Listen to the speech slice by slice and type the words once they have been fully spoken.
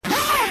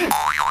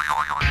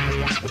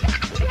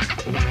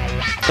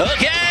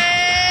Okay.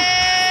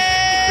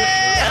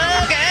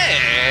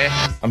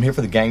 I'm here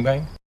for the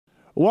gangbang.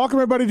 Welcome,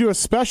 everybody, to a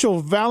special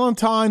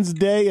Valentine's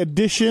Day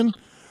edition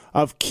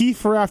of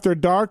Keefer After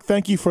Dark.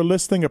 Thank you for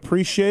listening.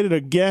 Appreciate it.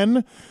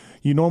 Again,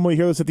 you normally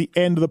hear this at the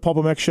end of the Pulp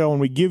MX show, and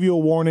we give you a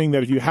warning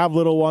that if you have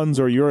little ones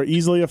or you're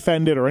easily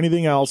offended or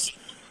anything else,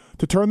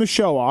 to turn the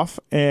show off.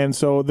 And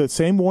so the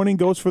same warning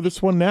goes for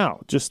this one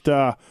now. Just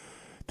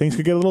things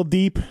could get a little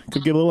deep,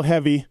 could get a little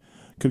heavy,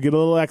 could get a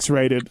little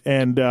X-rated,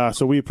 and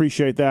so we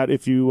appreciate that.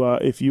 If you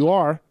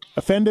are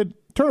offended,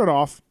 turn it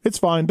off. It's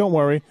fine. Don't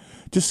worry.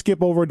 Just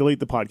skip over and delete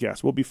the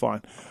podcast. We'll be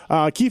fine.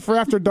 Keefer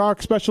After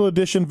Dark Special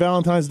Edition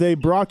Valentine's Day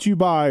brought to you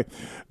by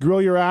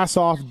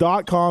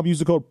GrillYourAssOff.com. Use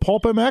the code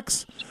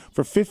PulpMX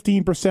for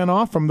 15%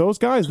 off from those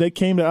guys. They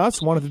came to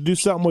us, wanted to do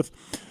something with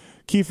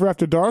Keefer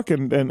After Dark,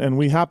 and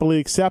we happily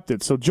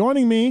accepted. So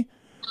joining me,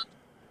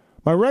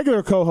 my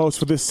regular co-host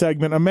for this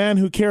segment, a man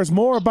who cares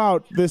more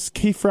about this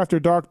Keefer After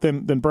Dark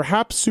than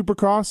perhaps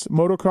Supercross,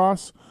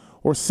 motocross,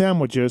 or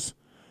sandwiches.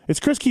 It's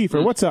Kris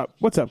Keefer. What's up?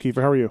 What's up,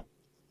 Keefer? How are you?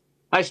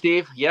 Hi,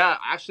 Steve. Yeah,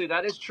 actually,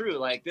 that is true.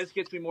 Like, this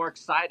gets me more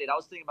excited. I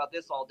was thinking about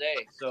this all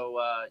day. So,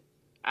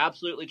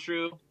 absolutely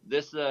true.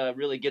 This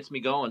really gets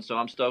me going. So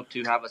I'm stoked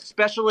to have a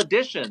special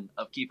edition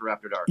of Keeper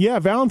After Dark. Yeah,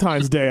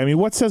 Valentine's Day. I mean,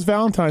 what says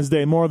Valentine's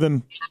Day more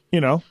than,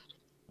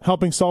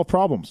 helping solve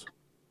problems?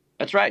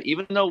 That's right.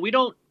 Even though we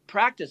don't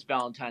practice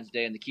Valentine's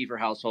Day in the Keefer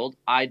household,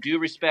 I do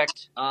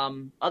respect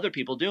other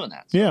people doing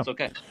that. So it's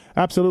okay.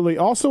 Absolutely.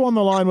 Also on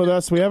the line with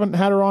us, we haven't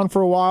had her on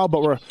for a while,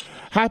 but we're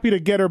happy to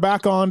get her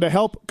back on to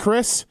help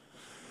Kris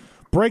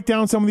break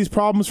down some of these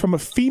problems from a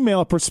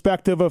female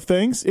perspective of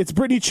things. It's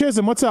Britney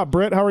Chisholm. What's up,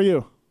 Britt? How are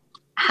you?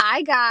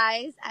 Hi,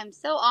 guys. I'm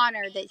so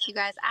honored that you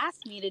guys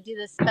asked me to do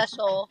this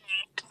special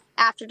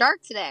After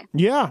Dark today.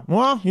 Yeah.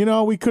 Well,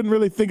 we couldn't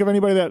really think of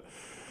anybody that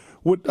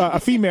would a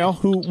female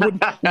who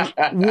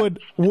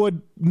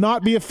would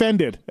not be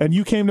offended, and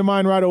you came to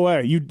mind right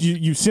away.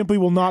 You simply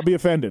will not be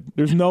offended.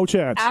 There's no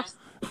chance.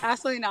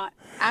 Absolutely not.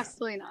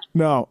 Absolutely not.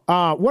 No.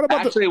 What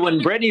about when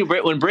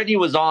Britney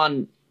was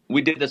on?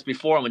 We did this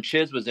before when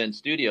Chiz was in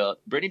studio.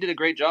 Britney did a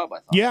great job, I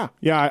thought.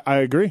 Yeah, I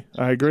agree.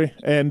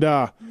 And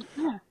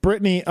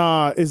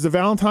Britney, is the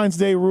Valentine's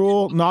Day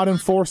rule not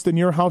enforced in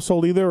your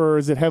household either, or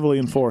is it heavily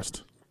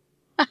enforced?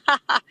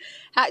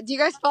 Do you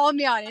guys follow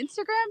me on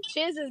Instagram?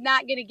 Chiz is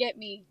not going to get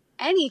me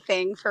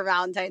anything for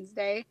Valentine's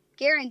Day.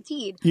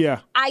 Guaranteed. Yeah.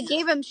 I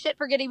gave him shit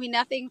for getting me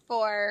nothing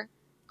for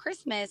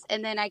Christmas,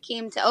 and then I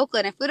came to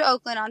Oakland. I flew to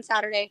Oakland on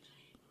Saturday.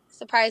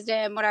 Surprised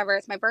him, whatever.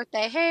 It's my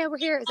birthday. Hey, we're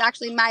here. It's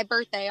actually my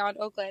birthday on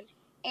Oakland.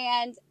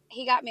 And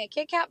he got me a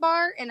Kit Kat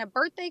bar and a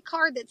birthday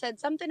card that said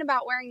something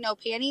about wearing no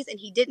panties, and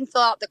he didn't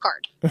fill out the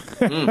card.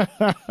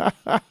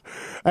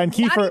 And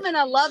Keefer, not even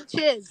a love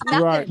Chiz.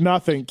 Nothing. Right,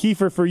 nothing.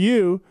 Keefer, for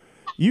you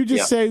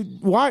just say,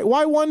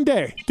 why one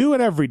day? Do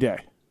it every day.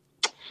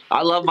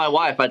 I love my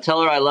wife. I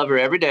tell her I love her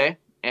every day,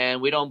 and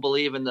we don't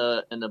believe in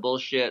the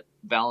bullshit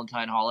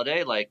Valentine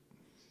holiday. Like,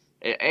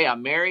 hey,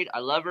 I'm married. I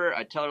love her.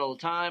 I tell her all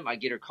the time. I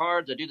get her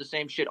cards. I do the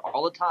same shit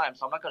all the time.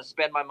 So I'm not going to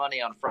spend my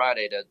money on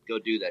Friday to go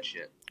do that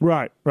shit.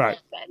 Right.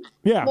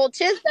 Yeah. Well,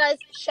 Chiz does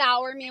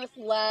shower me with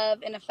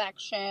love and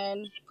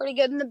affection. Pretty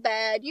good in the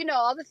bed.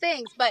 All the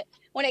things. But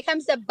when it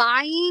comes to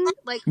buying,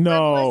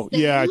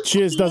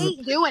 Chiz doesn't.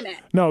 Ain't doing it.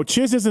 No,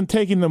 Chiz isn't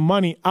taking the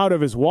money out of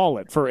his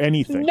wallet for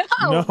anything.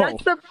 No.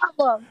 That's the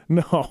problem.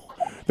 No.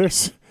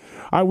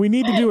 We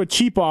need to do a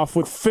cheap off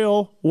with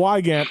Phil,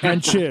 Wygant,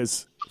 and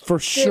Chiz for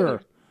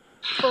sure.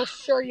 For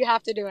sure, you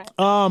have to do it. He's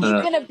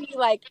gonna be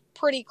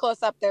pretty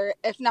close up there,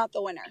 if not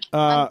the winner.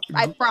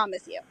 I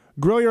promise you.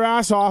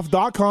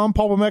 GrillYourAssOff.com.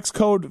 PulpMX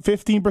code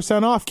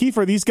 15% off.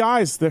 Keefer, these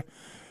guys,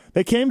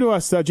 they came to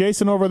us.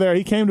 Jason over there,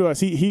 he came to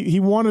us. He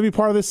wanted to be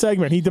part of this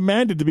segment. He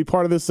demanded to be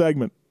part of this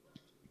segment.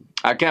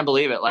 I can't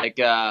believe it.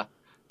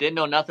 Didn't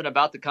know nothing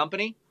about the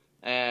company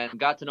and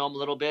got to know him a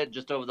little bit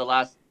just over the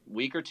last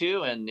week or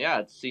two. And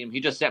it seemed he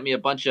just sent me a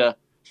bunch of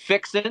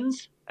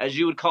fixins, as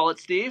you would call it,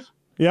 Steve.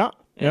 Yeah.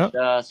 And,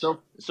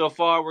 so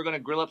far, we're going to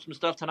grill up some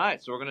stuff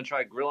tonight. So we're going to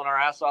try grilling our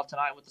ass off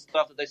tonight with the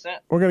stuff that they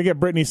sent. We're going to get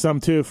Britney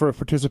some, too, for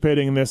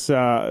participating in this,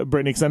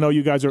 Britney, because I know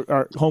you guys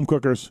are home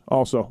cookers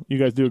also. You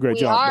guys do a great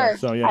job. We are. There,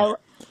 so, yeah.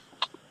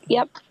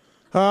 Yep.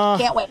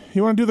 Can't wait.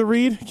 You want to do the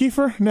read,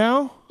 Keefer,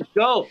 now? Let's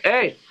go.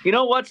 Hey, you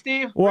know what,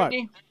 Steve? What?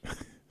 Britney?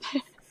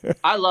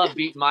 I love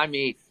beating my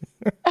meat.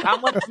 How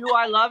much do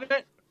I love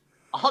it?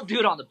 I'll do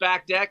it on the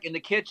back deck, in the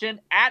kitchen,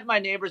 at my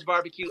neighbor's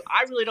barbecue.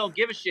 I really don't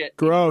give a shit.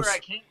 Gross. Where I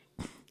can.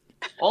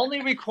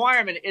 Only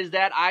requirement is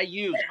that I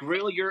use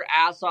Grill Your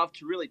Ass Off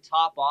to really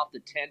top off the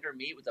tender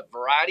meat with a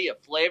variety of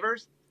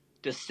flavors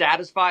to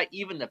satisfy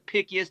even the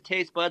pickiest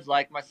taste buds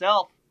like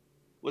myself,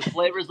 with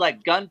flavors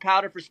like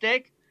gunpowder for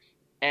steak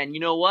and,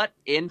 you know what,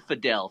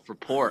 infidel for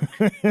pork.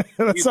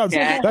 that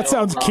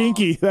sounds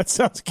kinky. That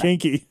sounds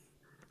kinky.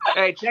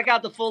 Hey, check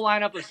out the full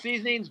lineup of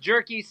seasonings,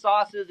 jerky,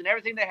 sauces, and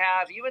everything they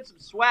have, even some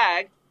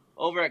swag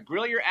over at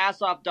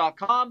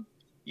GrillYourAssOff.com.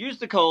 Use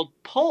the code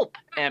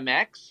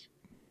PULPMX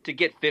to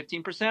get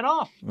 15%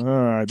 off. All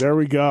right, there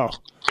we go.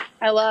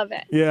 I love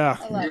it. Yeah.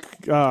 I love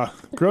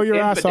it. Grill your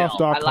ass off.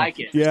 I like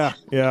it. Yeah,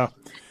 yeah.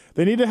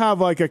 They need to have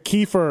like a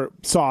Keefer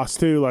sauce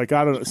too, like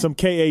I don't know, some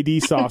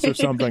KAD sauce or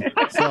something.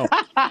 So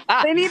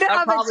They need to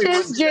have a probably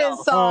chiz wouldn't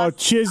jizz sell. oh, sauce.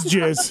 chiz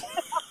jizz.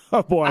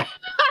 Oh boy.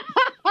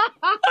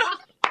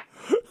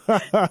 Hey,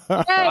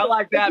 I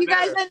like that if you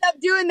guys better. end up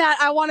doing that,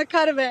 I want a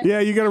cut of it. Yeah,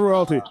 you get a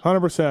royalty,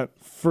 100%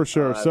 for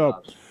sure.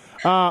 So,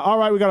 all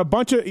right, we got a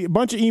bunch of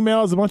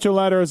emails, a bunch of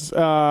letters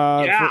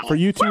for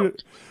you two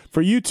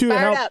to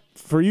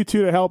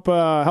Fired help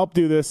up. help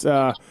do this.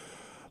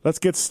 Let's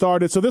get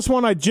started. So this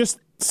one I just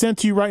sent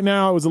to you right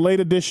now. It was a late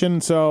edition,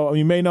 so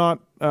you may not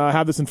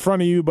have this in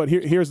front of you, but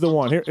here's the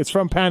one. Here it's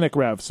from Panic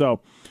Rev.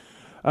 So,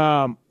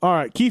 all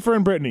right, Keefer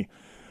and Britney.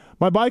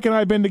 My bike and I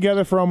have been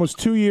together for almost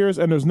 2 years,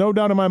 and there's no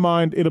doubt in my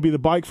mind it'll be the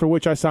bike for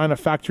which I sign a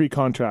factory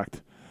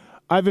contract.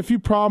 I have a few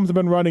problems I've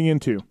been running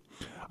into.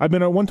 I've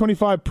been a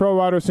 125 pro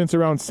rider since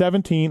around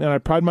 17, and I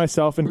pride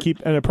myself in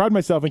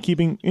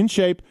keeping in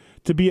shape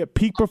to be at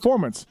peak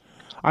performance.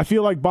 I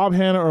feel like Bob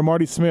Hanna or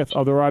Marty Smith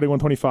of the riding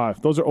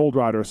 125. Those are old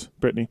riders,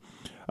 Britney.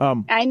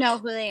 I know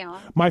who they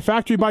are. My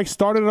factory bike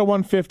started at a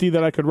 150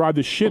 that I could ride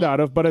the shit out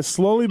of, but has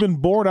slowly been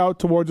bored out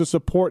towards a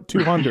support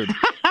 200.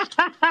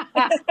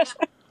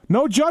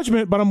 No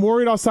judgment, but I'm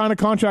worried I'll sign a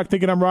contract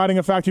thinking I'm riding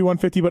a factory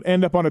 150 but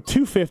end up on a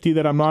 250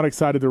 that I'm not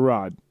excited to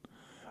ride.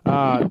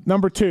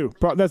 Number two,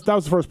 that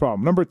was the first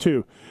problem. Number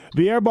two,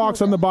 the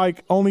airbox on the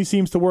bike only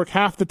seems to work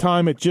half the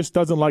time. It just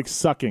doesn't like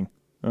sucking.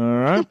 All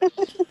right?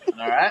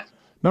 All right.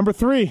 Number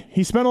three,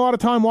 he spent a lot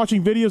of time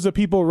watching videos of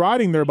people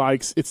riding their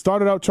bikes. He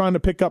started out trying to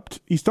pick up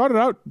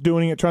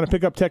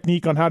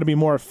technique on how to be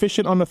more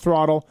efficient on the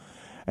throttle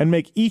and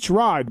make each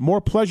ride more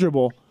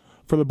pleasurable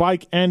for the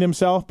bike and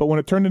himself, but when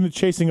it turned into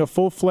chasing a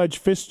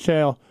full-fledged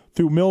fishtail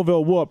through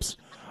Millville whoops,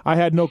 I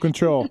had no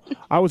control.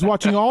 I was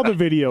watching all the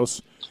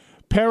videos.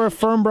 Pair of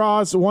firm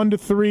bras, 1 to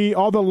 3,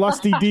 all the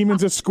lusty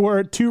demons of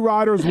squirt, 2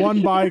 riders,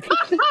 1 bike.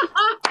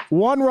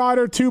 1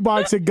 rider, 2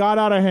 bikes. It got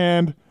out of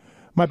hand.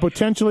 My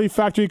potentially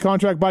factory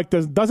contract bike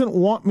doesn't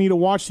want me to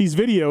watch these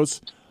videos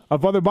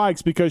of other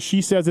bikes because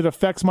she says it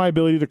affects my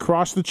ability to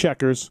cross the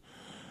checkers.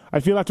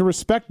 I feel I have to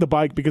respect the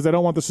bike because I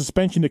don't want the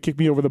suspension to kick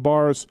me over the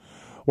bars.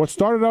 What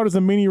started out as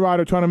a mini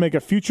rider trying to make a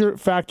future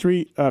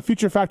factory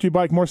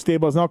bike more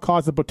stable has now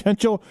caused a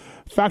potential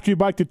factory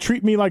bike to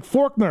treat me like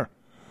Faulkner.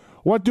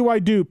 What do I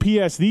do?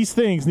 P.S. These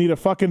things need a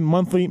fucking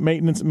monthly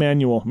maintenance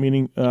manual,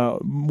 meaning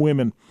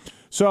women.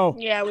 So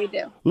Yeah, we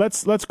do.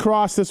 let's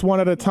cross this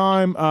one at a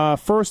time.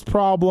 First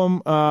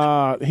problem,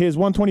 his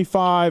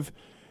 125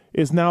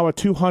 is now a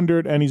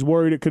 200, and he's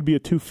worried it could be a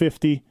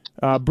 250.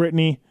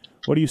 Brittany,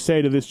 what do you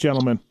say to this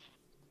gentleman?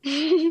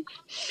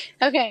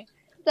 Okay,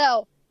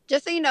 so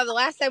just so you know, the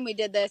last time we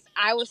did this,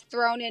 I was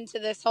thrown into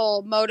this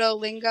whole moto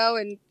lingo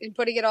and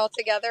putting it all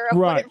together of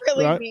what it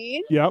really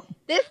means. Yep.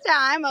 This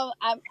time,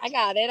 I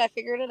got it. I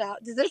figured it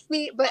out. Does this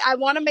mean, but I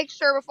want to make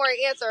sure before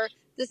I answer,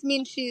 this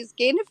means she's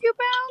gained a few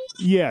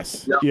pounds?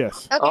 Yes. Yep.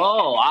 Yes. Okay.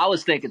 Oh, I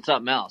was thinking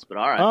something else, but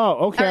all right.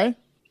 Oh, okay. All right.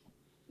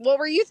 What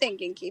were you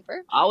thinking,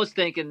 Keefer? I was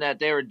thinking that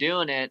they were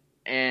doing it,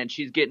 and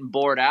she's getting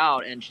bored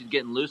out, and she's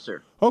getting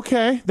looser.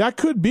 Okay, that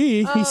could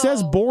be. He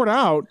says Oh. bored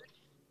out.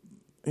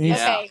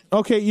 Yeah.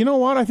 Okay, you know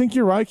what? I think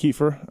you're right,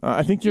 Keefer.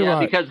 I think you're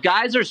right. Because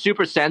guys are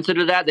super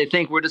sensitive to that. They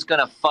think we're just going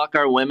to fuck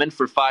our women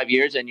for 5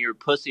 years, and your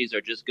pussies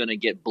are just going to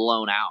get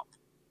blown out.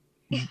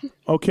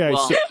 Okay.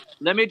 Well,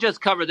 let me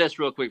just cover this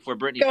real quick for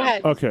Brittany. Go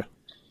ahead. Okay.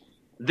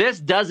 This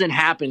doesn't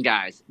happen,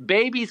 guys.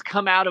 Babies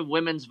come out of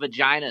women's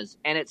vaginas,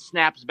 and it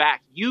snaps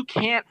back. You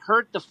can't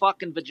hurt the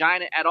fucking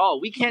vagina at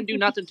all. We can't do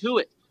nothing to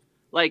it.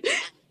 Like,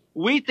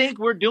 we think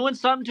we're doing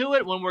something to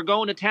it when we're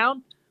going to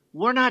town.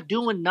 We're not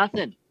doing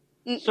nothing.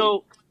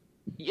 So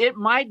it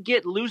might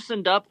get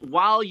loosened up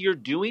while you're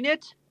doing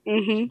it,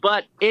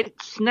 but it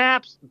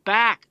snaps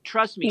back.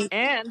 Trust me.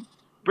 And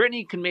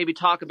Brittany can maybe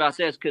talk about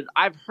this because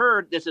I've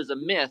heard this is a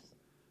myth,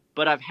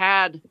 but I've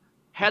had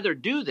Heather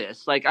do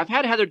this. Like, I've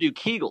had Heather do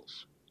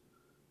Kegels.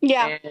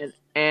 Yeah.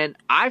 And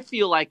I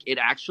feel like it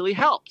actually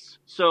helps.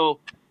 So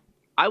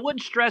I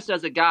wouldn't stress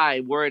as a guy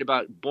worried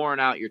about boring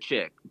out your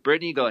chick.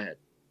 Brittany, go ahead.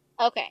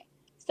 Okay.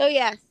 So,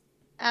 yes,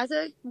 as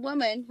a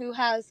woman who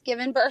has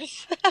given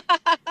birth,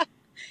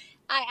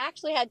 I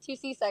actually had 2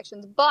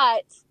 C-sections,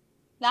 but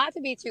not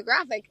to be too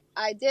graphic,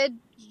 I did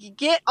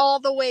get all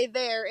the way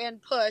there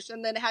and push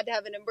and then had to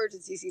have an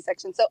emergency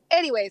C-section. So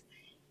anyways,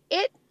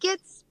 it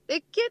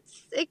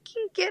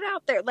can get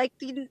out there. Like,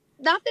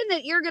 nothing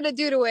that you're going to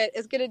do to it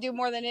is going to do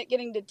more than it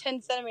getting to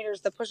 10 centimeters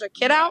to push a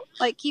kid out,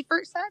 like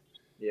Keefer said.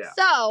 Yeah.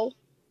 So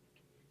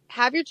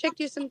have your chick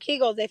do some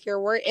Kegels if you're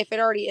worried, if it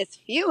already is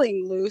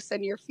feeling loose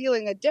and you're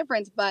feeling a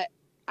difference, but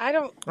I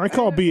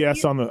call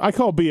BS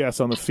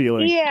on the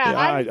feeling. Yeah,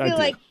 I feel do.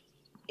 like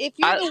if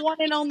you're the one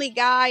and only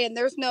guy and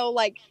there's no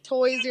like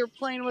toys you're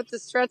playing with to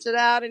stretch it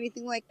out,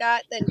 anything like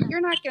that, then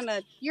you're not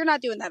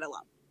doing that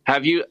alone.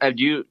 Have you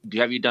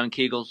done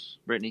Kegels,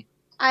 Brittany?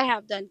 I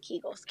have done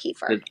Kegels,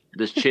 Keefer.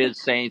 Does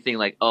Chiz say anything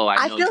like, "Oh,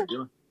 I know what you're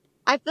doing"?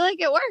 I feel like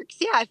it works.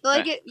 Yeah, I feel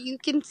like you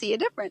can see a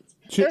difference.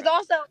 There's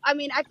also, I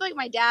mean, I feel like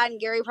my dad and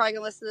Gary probably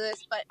gonna listen to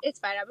this, but it's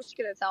fine. I'm just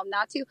gonna tell them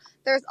not to.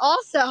 There's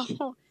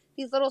also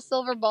these little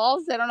silver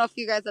balls. I don't know if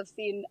you guys have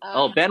seen.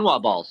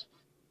 Benoit balls.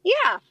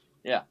 Yeah.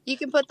 Yeah. You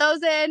can put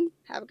those in.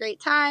 Have a great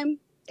time.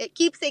 It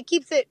keeps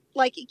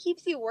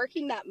you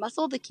working that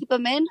muscle to keep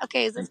them in.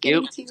 Okay, is this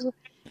getting too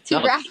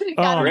graphic?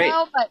 I don't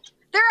know, but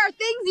there are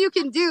things you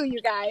can do, you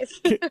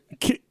guys.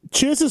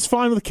 Chiz is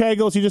fine with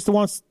Kegels. He just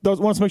wants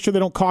to make sure they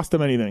don't cost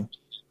him anything.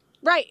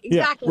 Right,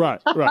 exactly. Yeah,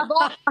 right.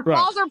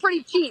 Balls are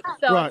pretty cheap,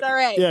 so it's all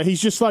right. Yeah,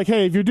 he's just like,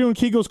 hey, if you're doing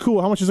Kegels,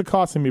 cool. How much is it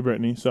costing me,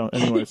 Brittany? So,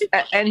 anyways.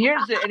 and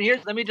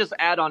here's let me just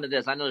add on to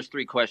this. I know there's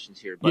 3 questions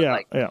here,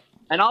 but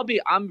and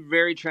I'm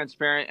very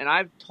transparent, and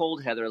I've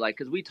told Heather, like,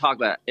 because we talk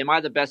about, am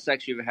I the best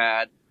sex you've ever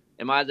had?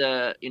 Am I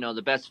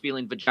the best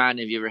feeling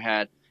vagina you've ever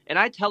had? And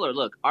I tell her,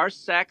 look, our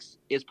sex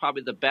is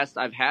probably the best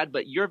I've had,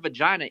 but your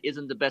vagina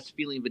isn't the best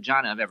feeling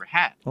vagina I've ever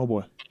had. Oh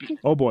boy.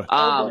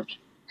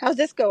 How's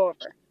this go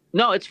over?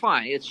 No, it's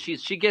fine.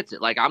 She gets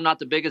it. Like, I'm not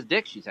the biggest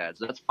dick she's had,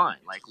 so that's fine.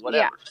 Like,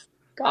 whatever. Yeah.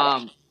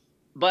 Got it.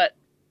 But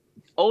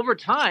over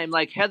time,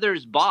 like,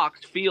 Heather's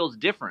box feels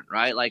different,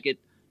 right? Like,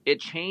 it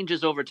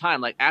changes over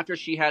time. Like, after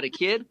she had a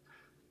kid,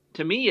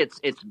 to me, it's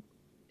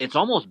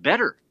almost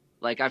better.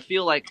 Like, I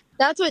feel like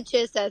that's what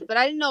Chiz says, but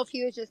I didn't know if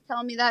he was just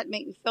telling me that to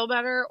make me feel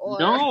better or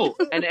no.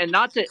 and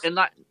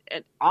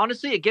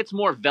honestly, it gets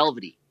more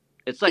velvety.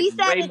 It's like he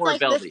said way it's more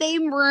like velvety. The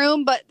same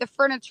room, but the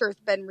furniture's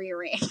been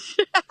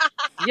rearranged.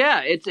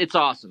 Yeah, it's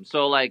awesome.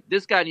 So, like,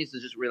 this guy needs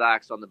to just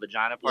relax on the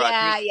vagina part.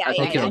 Yeah.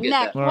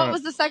 Next, what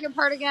was the second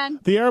part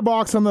again? The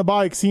airbox on the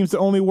bike seems to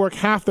only work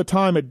half the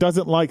time. It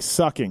doesn't like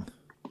sucking.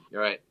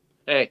 You're right.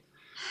 Hey,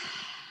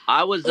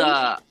 I was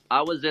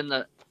in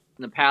the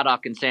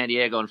paddock in San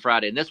Diego on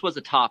Friday, and this was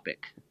a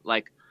topic.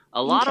 Like,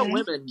 a lot of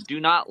women do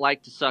not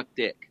like to suck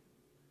dick.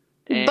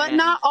 But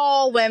not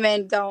all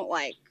women don't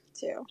like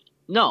to.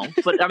 No,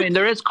 but I mean,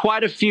 there is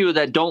quite a few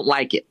that don't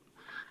like it.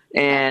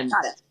 And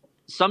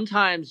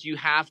sometimes you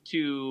have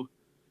to,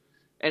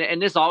 and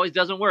this always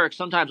doesn't work.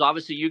 Sometimes,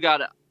 obviously,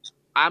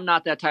 I'm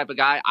not that type of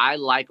guy. I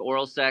like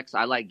oral sex.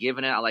 I like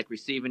giving it. I like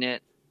receiving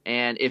it.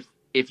 And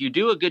if you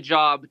do a good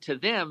job to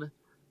them,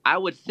 I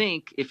would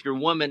think if your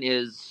woman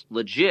is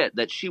legit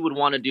that she would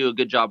want to do a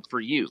good job for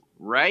you,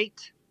 right?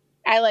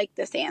 I like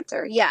this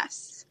answer.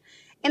 Yes.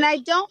 And I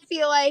don't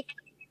feel like,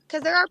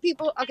 because there are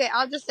people, okay,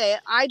 I'll just say it.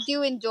 I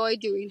do enjoy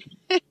doing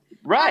it.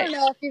 Right. I don't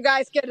know if you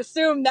guys could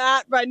assume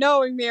that by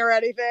knowing me or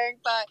anything,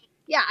 but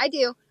yeah, I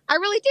do. I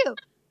really do.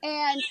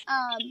 And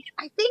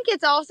I think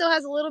it also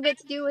has a little bit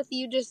to do with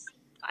you just,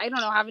 I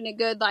don't know, having a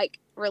good, like,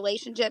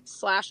 relationship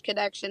 /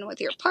 connection with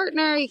your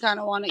partner. You kind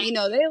of want to,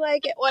 they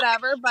like it,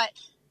 whatever. But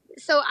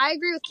so I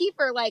agree with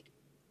Keefer. Like,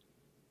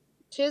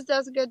 Chiz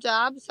does a good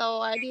job, so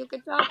I do a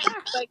good job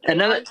back. Like,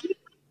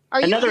 are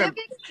you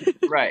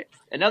right.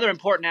 Another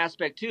important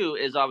aspect too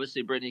is,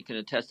 obviously, Brittany can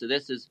attest to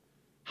this, is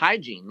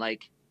hygiene.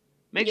 Like,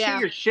 make sure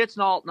your shit's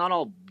not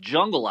all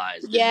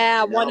jungleized.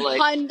 Yeah,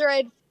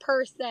 100%.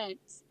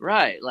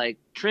 Right. Like,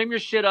 trim your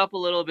shit up a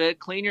little bit,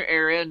 clean your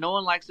area. No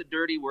one likes a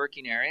dirty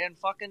working area, and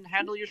fucking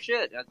handle your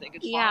shit. I think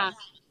it's fine.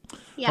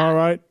 Yeah. All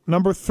right.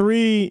 Number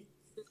 3,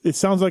 it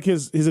sounds like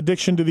his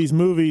addiction to these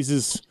movies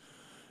is,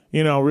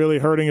 really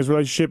hurting his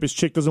relationship. His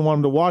chick doesn't want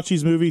him to watch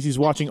these movies. He's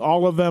watching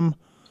all of them,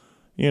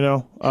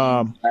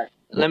 I'll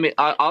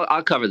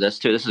cover this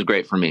too. This is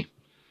great for me.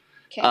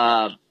 Okay.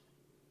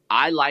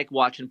 I like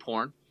watching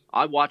porn.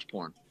 I watch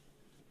porn.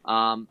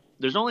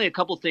 There's only a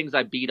couple things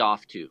I beat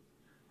off to.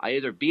 I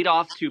either beat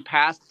off to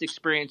past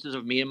experiences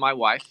of me and my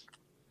wife,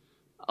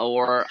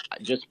 or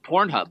just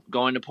Pornhub,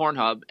 going to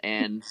Pornhub.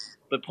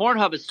 But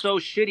Pornhub is so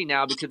shitty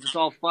now because it's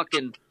all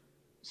fucking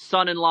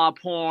son-in-law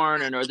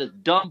porn or this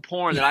dumb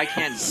porn that I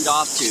can't beat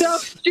off to. So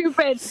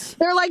stupid.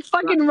 They're like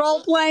fucking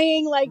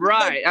role-playing. Like,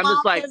 right. I'm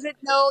just like, doesn't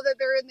know that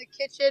they're in the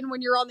kitchen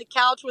when you're on the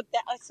couch with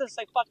that. It's just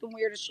like fucking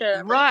weird as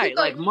shit. Right.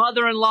 Like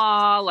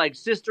mother-in-law, like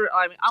sister.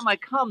 I mean, I'm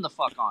like, come the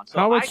fuck on. So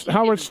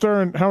Howard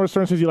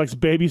Stern says he likes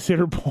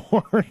babysitter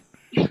porn.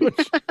 I'm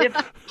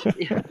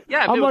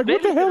like,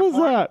 what the hell is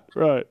that?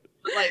 Right.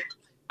 Like,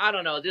 I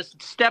don't know, this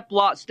step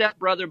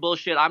brother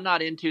bullshit I'm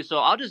not into, so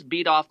I'll just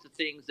beat off the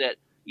things that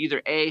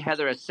either A,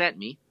 Heather has sent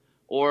me,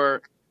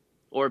 or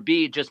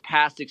B, just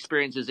past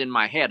experiences in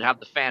my head. I have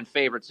the fan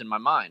favorites in my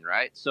mind,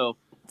 right? So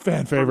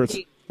fan favorites,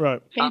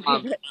 right.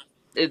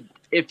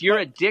 If you're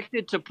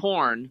addicted to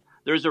porn,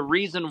 there's a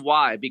reason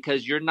why,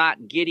 because you're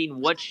not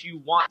getting what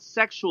you want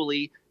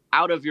sexually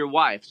out of your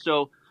wife.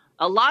 So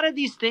a lot of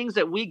these things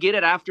that we get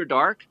at After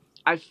Dark,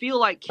 I feel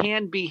like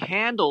can be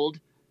handled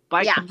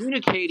by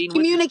communicating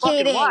with your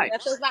fucking wife.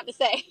 That's what I was about to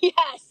say.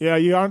 Yes. Yeah,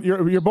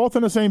 you're both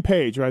on the same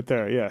page right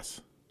there. Yes.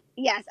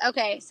 Yes.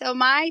 Okay. So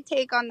my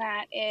take on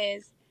that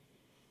is,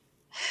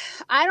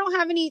 I don't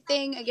have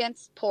anything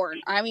against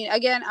porn. I mean,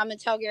 again, I'm gonna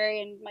tell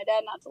Gary and my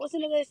dad not to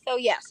listen to this. So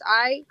yes,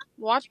 I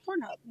watch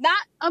Pornhub.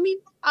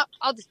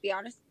 I'll just be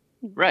honest.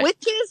 Right. With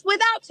Chiz,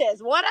 without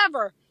Chiz,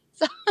 whatever.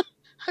 So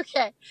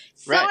okay.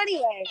 So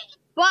anyway,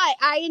 but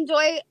I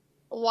enjoy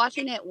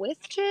watching it with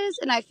Chiz,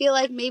 and I feel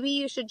like maybe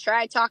you should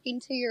try talking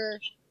to your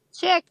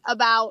chick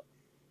about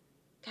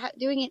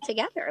doing it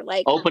together,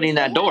 like opening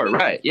that door,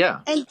 right? Yeah,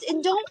 and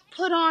don't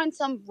put on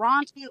some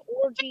raunchy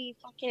orgy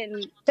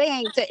fucking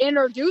thing to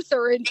introduce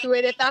her into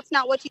it if that's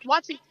not what she's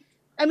watching.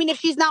 I mean, if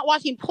she's not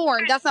watching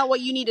porn, that's not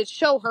what you need to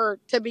show her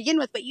to begin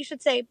with. But you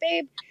should say,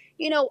 babe,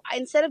 you know,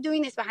 instead of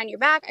doing this behind your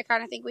back, I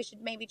kind of think we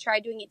should maybe try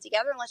doing it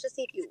together, and let's just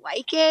see if you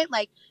like it.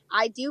 Like,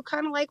 I do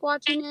kind of like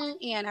watching it,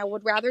 and I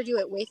would rather do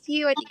it with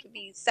you. I think it'd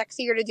be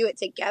sexier to do it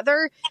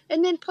together,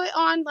 and then put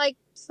on like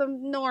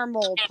some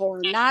normal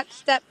porn, not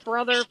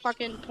stepbrother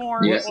fucking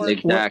porn. Yes,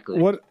 exactly.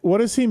 What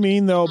does he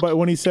mean though? But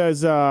when he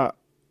says the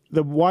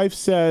wife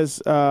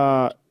says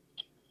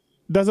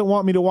doesn't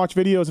want me to watch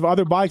videos of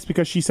other bikes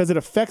because she says it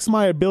affects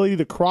my ability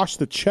to cross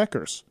the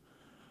checkers.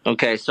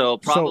 Okay, so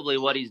probably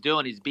what he's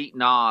doing, he's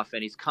beating off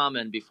and he's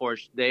coming before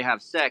they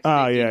have sex.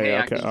 Thinking,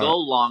 I can go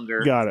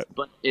longer. Got it.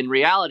 But in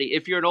reality,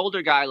 if you're an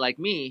older guy like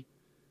me,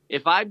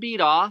 if I beat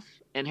off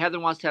and Heather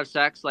wants to have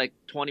sex like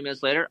 20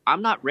 minutes later,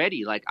 I'm not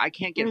ready. Like, I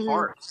can't get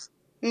hard.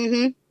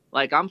 Mm-hmm.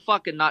 Like, I'm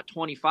fucking not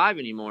 25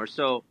 anymore,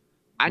 so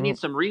I need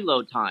some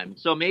reload time.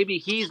 So maybe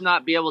he's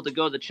not be able to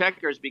go the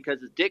checkers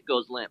because his dick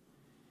goes limp,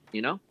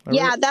 you know?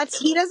 Yeah,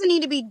 he doesn't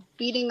need to be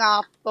beating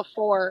off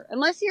before.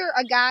 Unless you're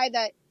a guy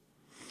that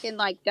can,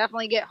 like,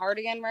 definitely get hard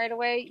again right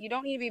away, you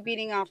don't need to be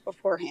beating off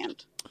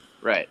beforehand.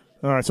 Right.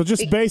 All right, so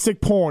just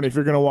basic porn if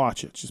you're going to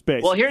watch it. Just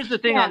basic. Well, here's the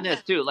thing on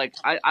this, too. Like,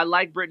 I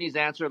like Brittany's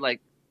answer, like,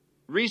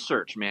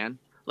 research, man.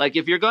 Like,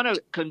 if you're going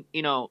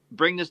to,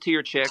 bring this to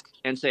your chick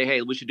and say,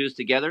 hey, we should do this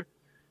together,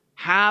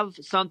 have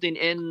something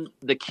in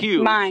the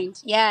queue.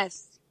 Mind,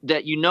 yes.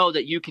 That you know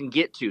that you can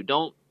get to.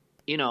 Don't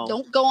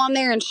go on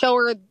there and show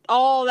her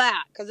all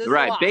that. Cause it's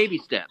right, a lot. baby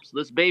steps.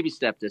 Let's baby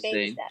step this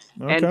thing.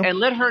 Okay. And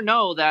let her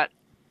know that,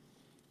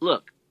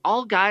 look,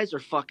 all guys are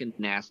fucking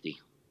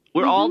nasty.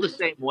 We're all the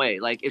same way.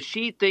 Like, if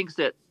she thinks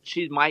that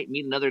she might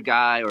meet another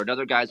guy or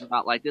another guy's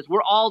not like this,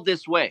 we're all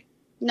this way.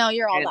 No,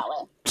 you're all that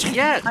way.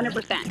 Yes.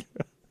 100%.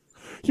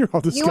 You're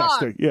all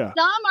disgusting. You are. Yeah.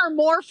 Some are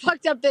more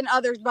fucked up than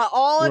others, but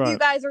all of you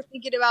guys are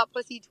thinking about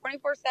pussy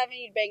 24/7.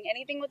 You'd bang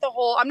anything with a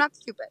hole. I'm not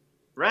stupid.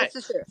 Right.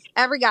 That's the truth.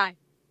 Every guy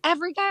on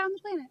the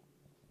planet.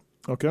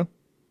 Okay. All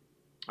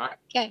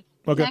right.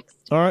 Okay. Next.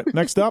 All right.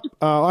 Next up,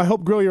 I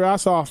hope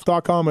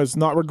GrillYourAssOff.com is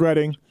not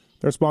regretting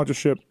their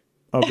sponsorship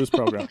of this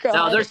program.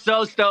 No, they're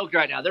so stoked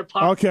right now. They're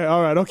pumped. Okay.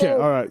 All right. Okay.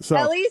 All right. So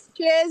at least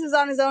Chiz is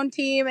on his own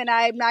team, and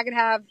I'm not gonna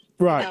have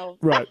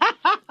right.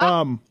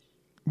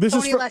 This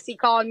Tony is Lessie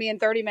calling me in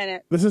 30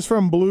 minutes. This is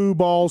from Blue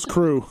Balls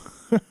Crew.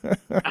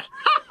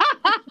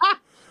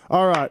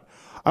 All right.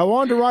 I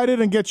wanted to write it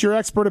and get your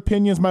expert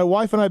opinions. My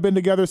wife and I have been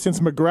together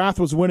since McGrath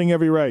was winning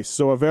every race,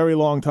 so a very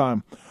long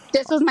time.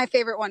 This was my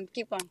favorite one.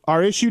 Keep going.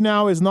 Our issue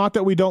now is not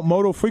that we don't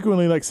moto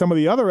frequently like some of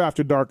the other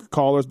After Dark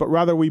callers, but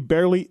rather we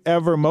barely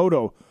ever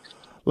moto.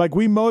 Like,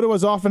 we moto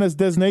as often as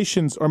Des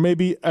Nations, or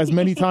maybe as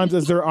many times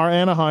as there are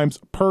Anaheims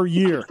per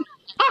year.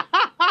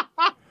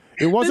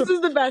 This is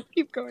the best.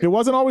 Keep going. It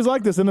wasn't always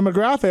like this. In the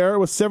McGrath era, it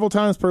was several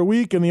times per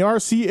week. In the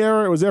RC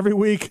era, it was every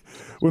week.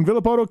 When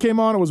Villapoto came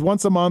on, it was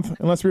once a month,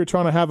 unless we were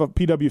trying to have a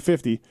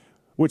PW50,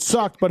 which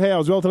sucked, but hey, I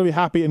was relatively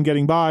happy in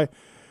getting by.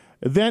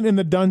 Then in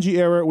the Dungy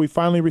era, we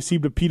finally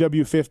received a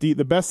PW50,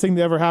 the best thing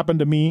that ever happened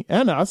to me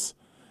and us,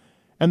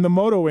 and the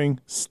motoing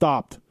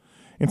stopped.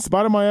 In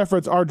spite of my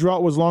efforts, our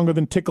drought was longer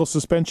than Tickle's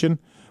suspension.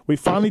 We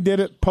finally did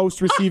it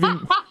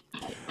post-receiving...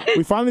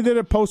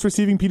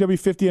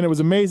 PW50, and it was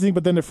amazing,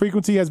 but then the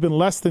frequency has been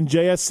less than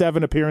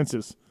JS7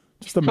 appearances.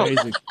 Just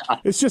amazing.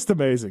 It's just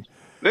amazing.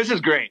 This is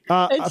great.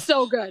 It's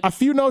so good. A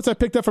few notes I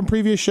picked up from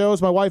previous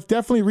shows. My wife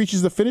definitely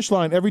reaches the finish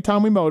line every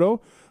time we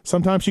moto.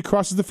 Sometimes she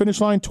crosses the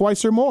finish line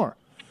twice or more.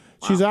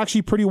 Wow. She's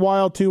actually pretty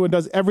wild, too, and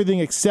does everything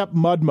except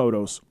mud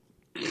motos.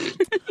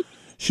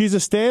 She's a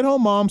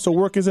stay-at-home mom, so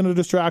work isn't a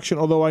distraction,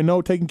 although I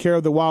know taking care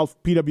of the wild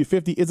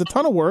PW50 is a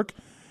ton of work,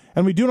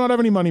 and we do not have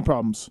any money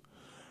problems.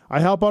 I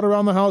help out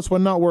around the house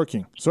when not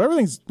working. So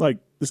everything's like,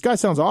 this guy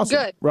sounds awesome.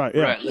 Good. Right,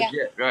 yeah. Right,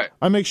 legit, right.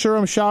 I make sure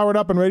I'm showered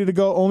up and ready to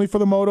go, only for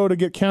the moto to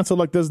get canceled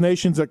like Des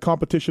Nations at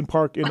Competition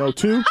Park in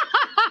 '02.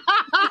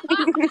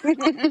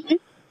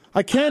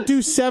 I can't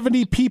do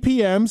 70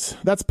 ppms.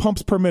 That's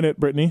pumps per minute,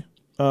 Brittany.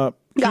 Got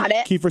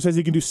it. Keefer says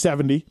he can do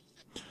 70.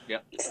 Yeah.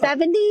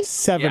 70?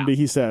 70,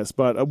 he says.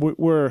 But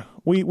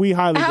we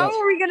highly How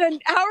are we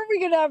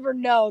gonna ever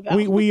know that?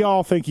 we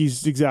all think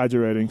he's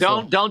exaggerating.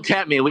 Don't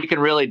tempt me. We can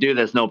really do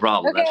this, no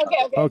problem.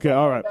 Okay,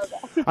 all right.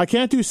 I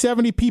can't do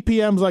 70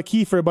 ppms like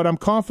Keefer, but I'm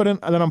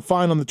confident that I'm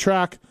fine on the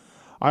track.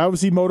 I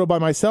obviously moto by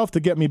myself to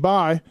get me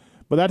by,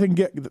 but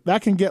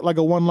that can get like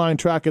a one-line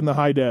track in the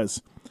high des.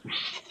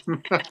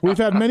 We've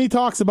had many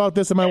talks about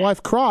this, and my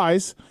wife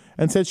cries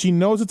and said she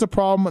knows it's a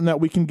problem and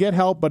that we can get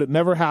help, but it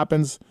never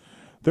happens.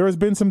 There has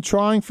been some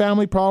trying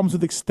family problems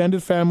with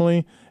extended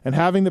family, and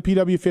having the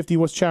PW50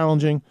 was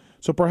challenging.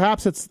 So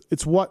perhaps it's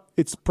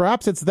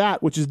that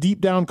which is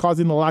deep down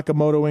causing the lack of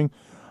motoing.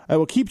 I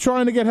will keep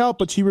trying to get help,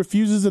 but she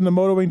refuses, and the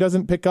motoing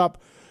doesn't pick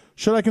up.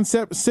 Should I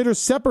consider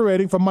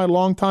separating from my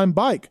longtime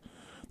bike?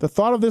 The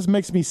thought of this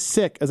makes me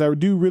sick, as I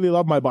do really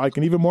love my bike,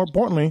 and even more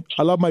importantly,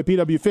 I love my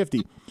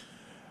PW50.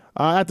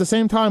 At the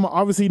same time, I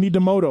obviously need the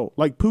moto.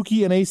 Like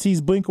Pookie and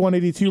AC's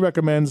Blink-182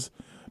 recommends,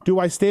 do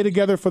I stay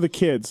together for the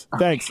kids?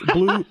 Thanks.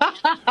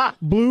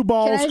 Blue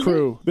Balls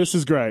crew. This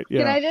is great.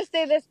 Yeah. Can I just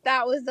say this?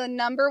 That was the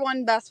number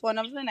one best one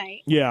of the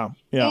night. Yeah.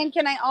 And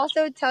can I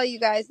also tell you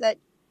guys that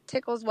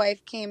Tickle's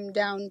wife came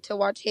down to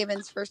watch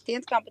Haven's first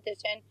dance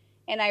competition,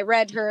 and I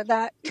read her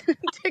that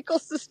Tickle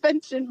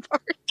suspension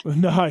part.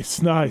 Nice.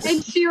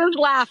 And she was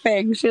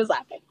laughing.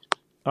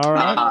 All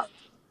right.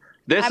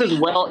 This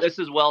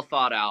is well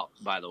thought out,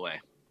 by the way.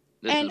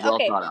 This is well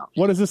thought out.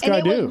 What does this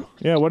guy do?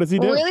 Yeah, what does he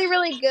do? Really,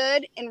 really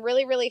good and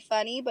really, really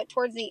funny. But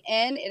towards the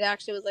end, it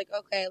actually was like,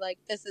 okay, like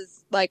this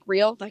is like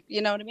real. Like,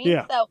 you know what I mean?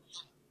 Yeah. So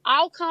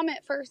I'll comment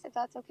first if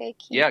that's okay,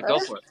 Keefer. Yeah, go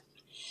for it.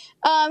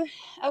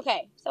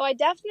 Okay. So I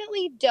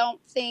definitely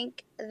don't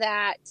think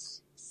that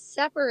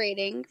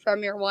separating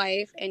from your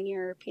wife and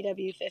your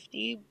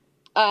PW50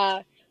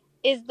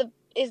 is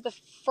the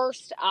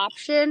first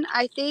option.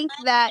 I think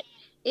that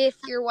if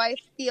your wife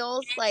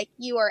feels like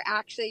you are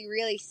actually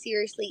really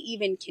seriously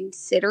even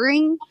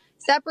considering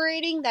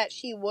separating, that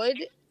she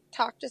would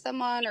talk to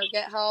someone or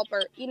get help,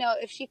 or, you know,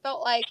 if she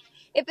felt like,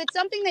 if it's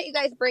something that you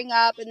guys bring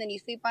up and then you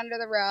sweep under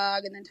the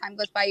rug and then time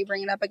goes by, you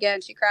bring it up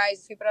again, she cries, you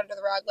sweep it under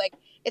the rug, like,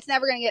 it's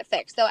never going to get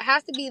fixed. So it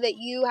has to be that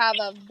you have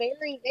a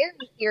very,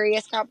 very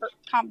serious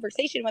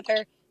conversation with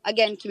her,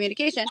 again,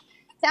 communication,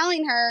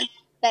 telling her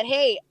that,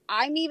 hey,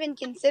 I'm even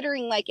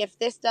considering, like, if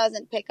this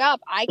doesn't pick up,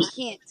 I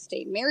can't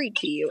stay married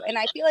to you. And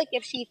I feel like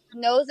if she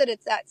knows that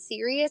it's that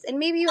serious, and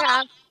maybe you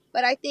have,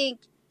 but I think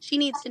she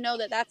needs to know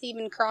that that's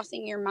even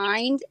crossing your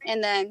mind.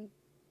 And then,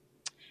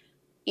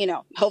 you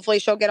know, hopefully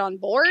she'll get on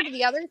board.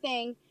 The other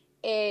thing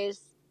is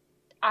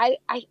I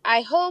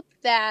hope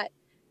that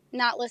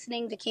not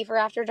listening to Keefer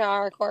After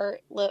Dark or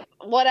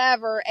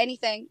whatever,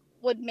 anything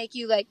would make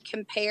you, like,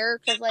 compare.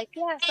 Because, like,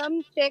 yeah,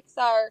 some chicks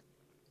are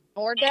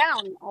or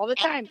down all the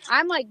time.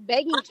 I'm like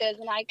begging Chiz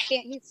and I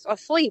can't, he's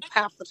asleep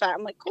half the time.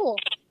 I'm like, cool.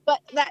 But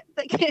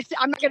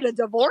I'm not going to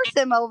divorce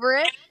him over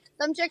it.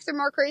 Some chicks are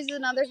more crazy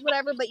than others,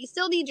 whatever, but you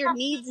still need your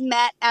needs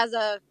met as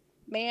a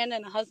man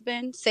and a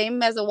husband.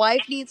 Same as a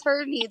wife needs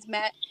her needs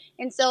met.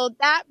 And so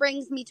that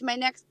brings me to my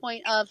next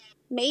point of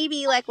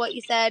maybe, like what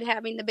you said,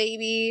 having the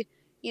baby,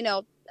 you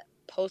know,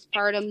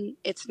 postpartum,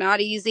 it's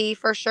not easy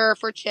for sure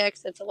for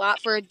chicks. It's a lot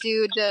for a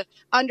dude to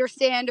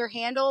understand or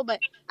handle,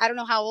 but I don't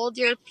know how old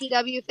your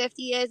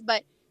PW50 is,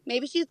 but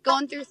maybe she's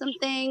going through some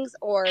things,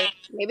 or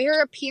maybe her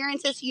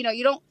appearance is, you know,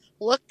 you don't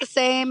look the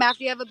same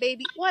after you have a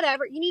baby,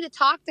 whatever. You need to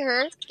talk to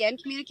her, again,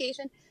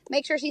 communication,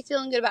 make sure she's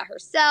feeling good about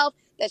herself,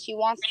 that she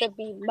wants to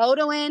be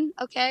motoing,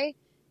 okay?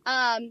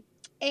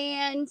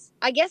 And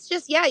I guess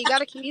just, yeah, you got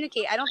to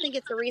communicate. I don't think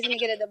it's a reason to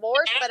get a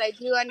divorce, but I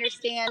do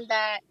understand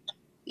that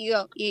you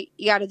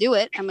got to do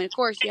it. I mean, of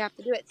course you have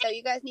to do it. So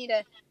you guys you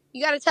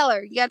got to tell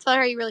her. You got to tell her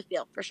how you really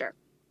feel, for sure.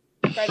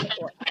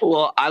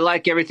 Well, I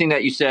like everything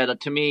that you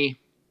said. To me,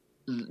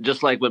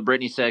 just like what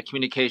Britney said,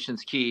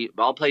 communication's key.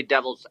 But I'll play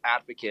devil's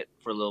advocate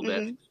for a little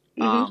bit.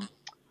 I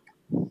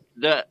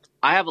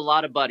have a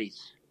lot of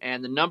buddies,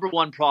 and the number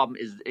one problem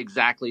is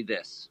exactly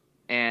this.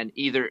 And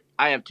either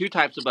I have two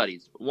types of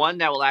buddies. One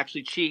that will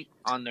actually cheat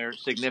on their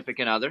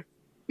significant other.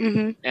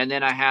 And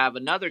then I have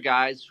another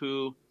guys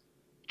who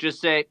just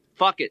say,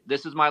 fuck it.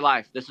 This is my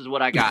life. This is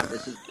what I got.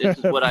 This is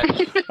what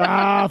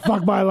I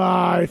fuck my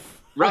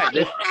life.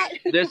 Right.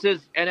 This is,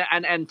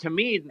 and to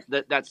me,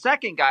 that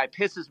second guy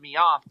pisses me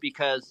off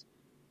because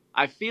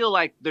I feel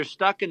like they're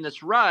stuck in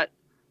this rut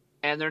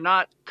and they're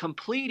not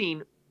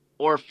completing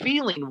or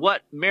feeling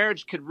what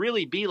marriage could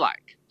really be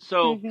like.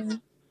 So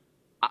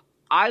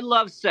I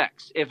love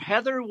sex. If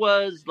Heather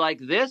was like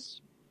this,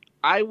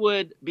 I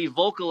would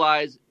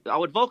vocalize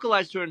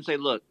to her and say,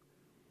 look,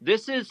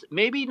 this is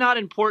maybe not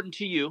important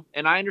to you.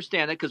 And I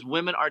understand that because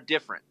women are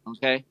different.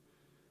 Okay.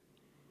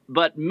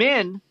 But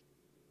men,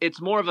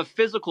 it's more of a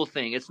physical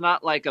thing. It's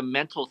not like a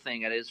mental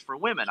thing it is for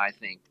women, I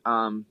think.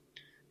 And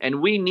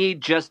we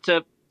need just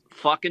to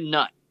fucking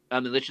nut.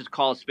 I mean, let's just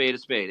call a spade a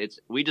spade.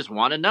 We just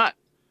want a nut.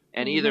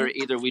 And either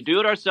we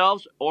do it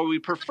ourselves or we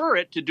prefer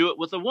it to do it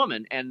with a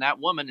woman. And that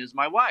woman is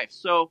my wife.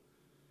 So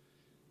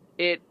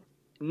it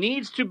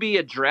needs to be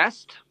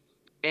addressed.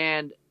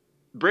 And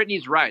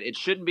Brittany's right. It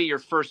shouldn't be your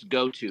first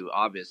go-to,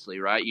 obviously,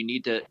 right? You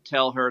need to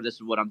tell her, this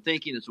is what I'm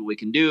thinking. This is what we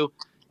can do.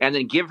 And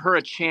then give her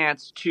a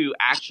chance to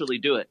actually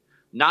do it.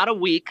 Not a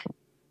week,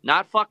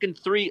 not fucking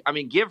 3. I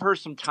mean, give her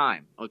some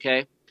time,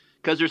 okay?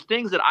 Because there's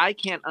things that I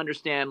can't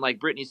understand, like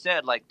Brittany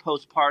said, like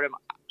postpartum.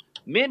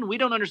 Men, we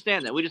don't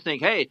understand that. We just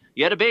think, hey,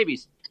 you had a baby,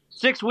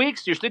 6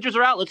 weeks, your stitches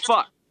are out, let's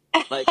fuck.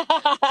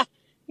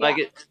 Like,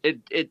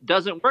 it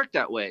doesn't work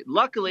that way.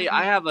 Luckily,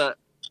 I have a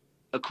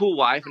cool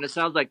wife, and it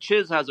sounds like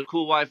Chiz has a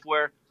cool wife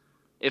where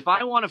if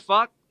I want to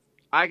fuck,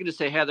 I can just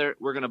say, Heather,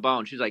 we're going to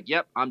bone. She's like,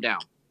 yep, I'm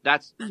down.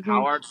 That's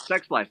how our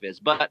sex life is.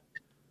 But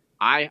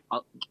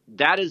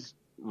that is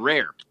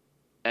rare.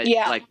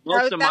 Yeah, like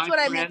that's what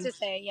I meant to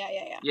say.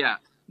 Yeah.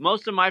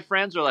 Most of my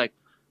friends are like,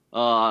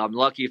 I'm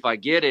lucky if I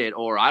get it,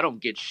 or I don't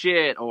get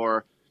shit,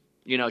 or,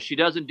 she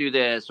doesn't do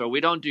this or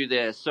we don't do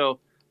this. So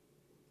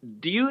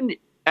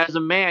as a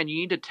man, you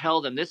need to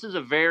tell them this is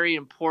a very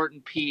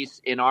important piece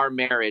in our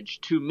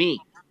marriage to me.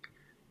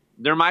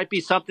 There might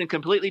be something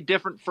completely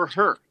different for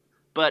her,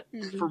 but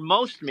for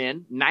most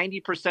men,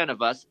 90%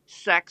 of us,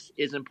 sex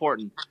is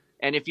important.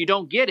 And if you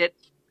don't get it,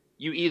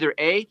 you either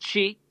A,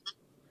 cheat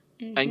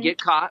and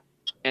get caught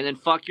and then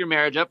fuck your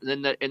marriage up,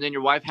 and then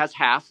your wife has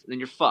half, and then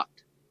you're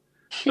fucked.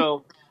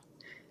 So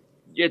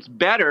it's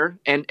better,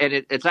 and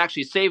it's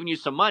actually saving you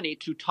some money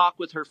to talk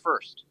with her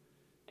first.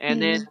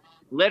 And then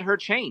let her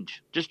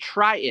change. Just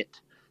try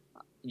it.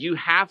 You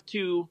have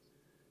to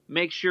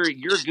make sure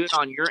you're good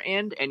on your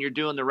end and you're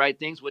doing the right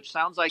things, which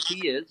sounds like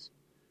he is.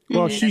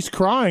 Well, she's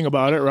crying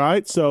about it,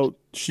 right? So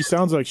she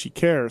sounds like she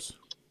cares.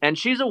 And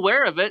she's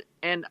aware of it.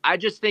 And I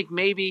just think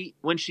maybe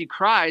when she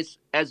cries,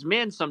 as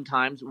men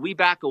sometimes, we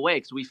back away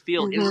because we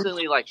feel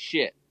instantly like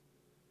shit.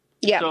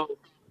 Yeah. So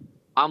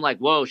I'm like,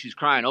 whoa, she's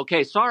crying.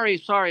 Okay,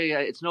 sorry.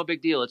 It's no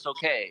big deal. It's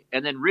okay.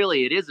 And then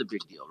really it is a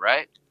big deal,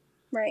 right?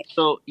 Right.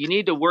 So you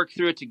need to work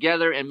through it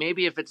together. And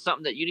maybe if it's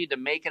something that you need to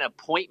make an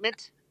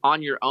appointment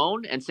on your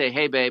own and say,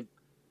 hey, babe,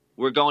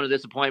 we're going to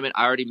this appointment.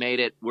 I already made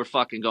it. We're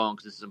fucking going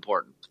because this is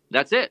important.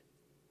 That's it.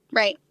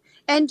 Right.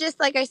 And just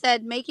like I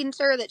said, making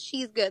sure that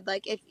she's good.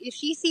 Like if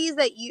she sees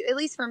that you, at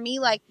least for me,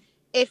 like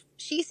if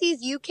she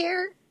sees you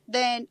care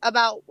then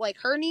about like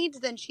her needs,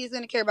 then she's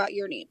going to care about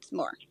your needs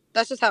more.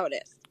 That's just how it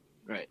is.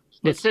 Right.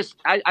 It's just,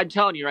 I'm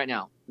telling you right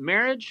now,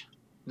 marriage,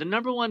 the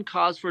number one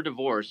cause for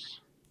divorce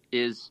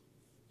is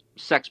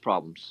sex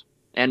problems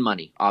and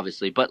money,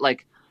 obviously. But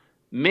like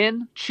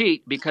men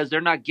cheat because they're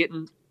not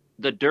getting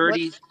the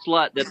dirty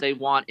slut that they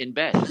want in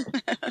bed.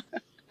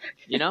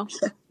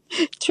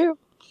 True.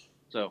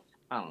 So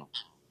I don't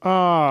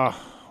know.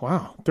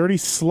 Wow. Dirty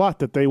slut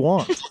that they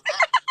want.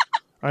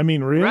 I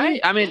mean, really?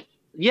 Right? I mean,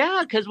 yeah,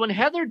 because when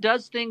Heather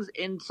does things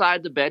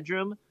inside the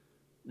bedroom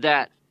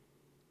that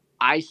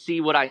I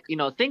see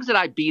things that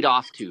I beat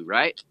off to,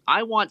 right?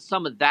 I want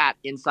some of that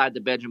inside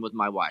the bedroom with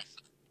my wife.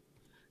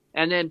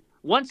 And then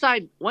once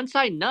I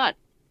nut,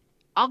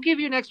 I'll give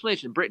you an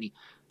explanation, Brittany.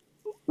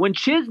 When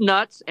Chiz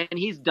nuts and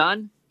he's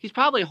done, he's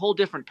probably a whole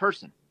different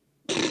person.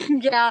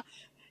 Yeah.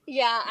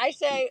 I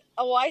say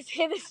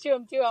this to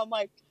him too. I'm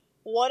like,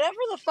 whatever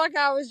the fuck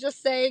I was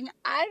just saying,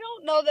 I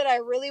don't know that I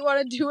really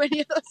want to do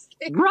any of those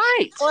things.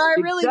 Right. Or I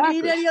really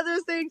need any of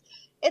those things.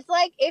 It's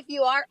like if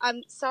you are,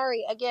 I'm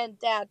sorry, again,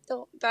 Dad,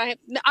 I'm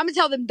going to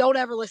tell them don't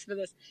ever listen to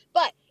this.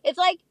 But it's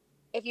like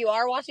if you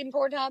are watching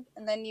Pornhub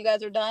and then you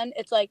guys are done,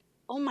 it's like,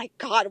 oh my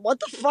God,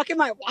 what the fuck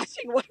am I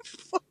watching? What a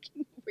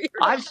fucking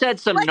weirdo. I've said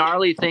some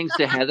gnarly things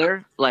to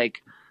Heather,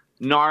 like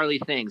gnarly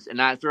things.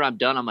 And after I'm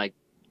done, I'm like,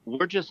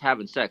 we're just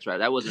having sex, right?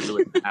 That wasn't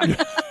really happening.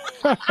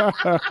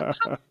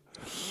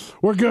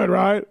 We're good,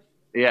 right?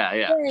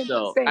 Yeah.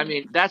 So, I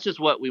mean, that's just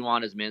what we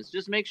want as men. So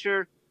just make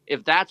sure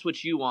if that's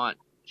what you want,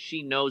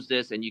 she knows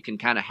this and you can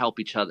kind of help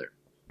each other.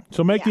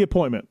 So make the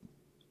appointment.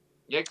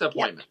 Make the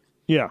appointment.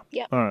 Yeah.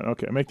 All right.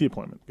 Okay. Make the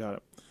appointment. Got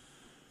it.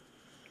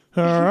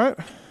 All right.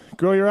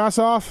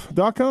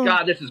 GrowYourAssOff.com.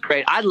 God, this is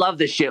great. I love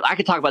this shit. I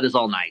could talk about this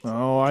all night.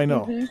 Oh, I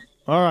know.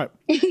 All right.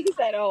 He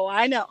said, oh,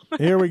 I know.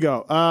 Here we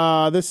go.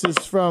 This is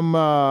from,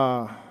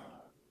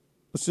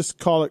 let's just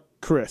call it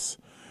Kris.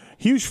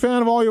 Huge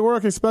fan of all your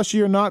work, especially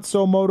your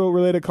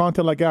not-so-moto-related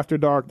content like After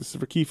Dark. This is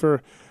for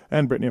Keefer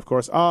and Britney, of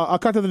course. I'll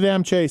cut to the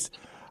damn chase.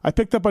 I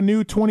picked up a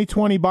new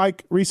 2020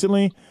 bike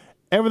recently.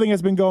 Everything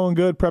has been going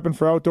good, prepping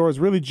for outdoors,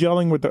 really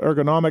gelling with the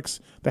ergonomics,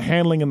 the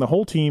handling, and the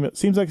whole team. It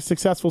seems like a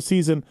successful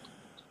season,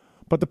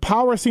 but the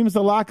power seems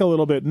to lack a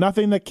little bit.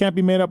 Nothing that can't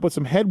be made up with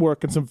some head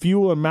work and some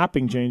fuel and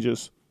mapping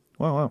changes.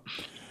 Wow.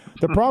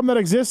 The problem that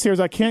exists here is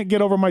I can't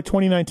get over my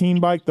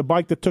 2019 bike, the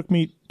bike that took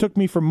me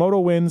from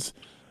moto wins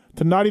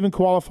to not even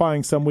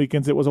qualifying some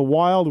weekends. It was a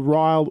wild,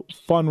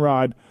 fun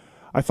ride.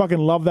 I fucking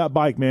love that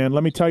bike, man.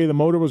 Let me tell you, the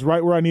motor was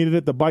right where I needed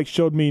it. The bike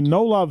showed me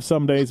no love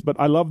some days, but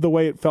I love the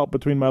way it felt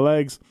between my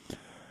legs.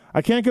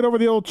 I can't get over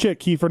the old chick,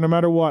 Keefer, no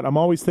matter what. I'm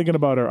always thinking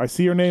about her. I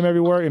see her name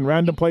everywhere in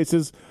random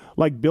places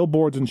like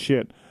billboards and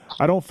shit.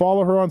 I don't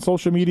follow her on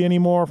social media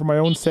anymore for my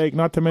own sake,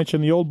 not to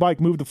mention the old bike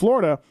moved to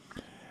Florida,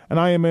 and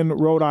I am in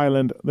Rhode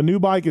Island. The new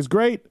bike is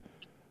great,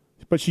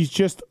 but she's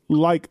just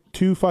like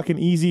too fucking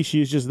easy.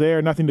 She is just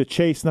there, nothing to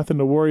chase, nothing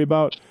to worry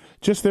about.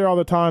 Just there all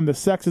the time. The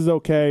sex is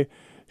okay.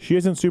 She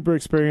isn't super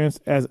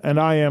experienced, and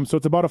I am, so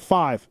it's about a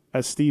 5,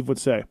 as Steve would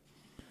say.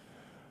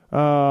 When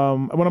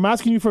I'm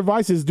asking you for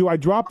advice is, do I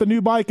drop the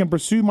new bike and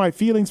pursue my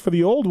feelings for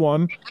the old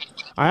one?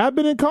 I have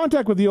been in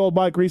contact with the old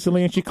bike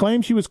recently, and she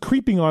claimed she was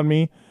creeping on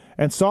me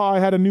and saw I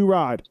had a new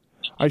ride.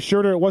 I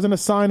assured her it wasn't a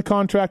signed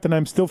contract, and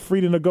I'm still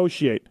free to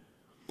negotiate.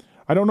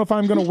 I don't know if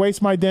I'm going to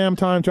waste my damn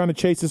time trying to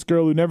chase this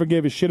girl who never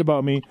gave a shit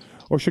about me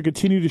or should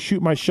continue to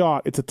shoot my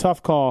shot. It's a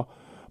tough call,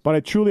 but I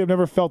truly have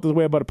never felt this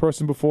way about a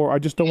person before. I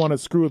just don't want to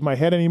screw with my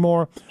head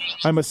anymore.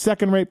 I'm a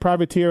second-rate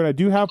privateer, and I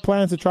do have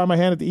plans to try my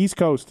hand at the East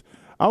Coast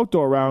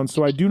outdoor rounds,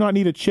 so I do not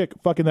need a chick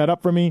fucking that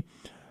up for me.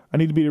 I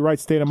need to be in the right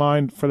state of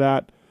mind for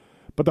that.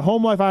 But the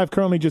home life I have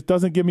currently just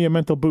doesn't give me a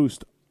mental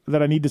boost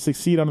that I need to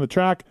succeed on the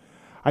track.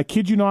 I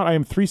kid you not, I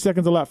am 3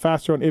 seconds a lap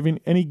faster on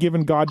any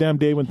given goddamn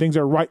day when things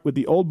are right with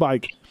the old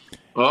bike.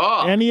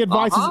 Oh, Any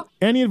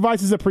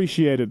advice is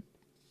appreciated.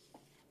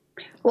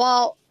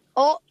 Well,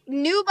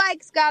 new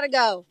bikes gotta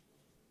go.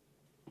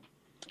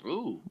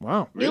 Ooh.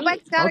 Wow. New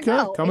bikes gotta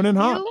go. Okay, coming in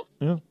hot.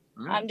 Yeah.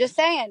 I'm just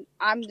saying.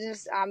 I'm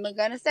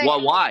gonna say.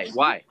 Well,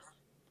 why?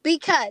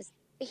 Because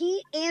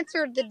he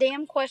answered the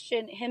damn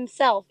question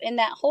himself in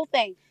that whole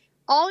thing.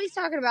 All he's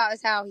talking about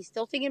is how he's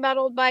still thinking about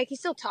old bike. He's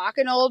still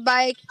talking old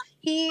bike.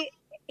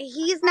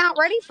 He's not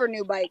ready for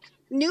new bike.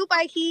 New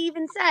bike, he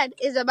even said,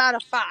 is about a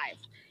 5.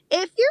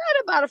 If you're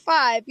at about a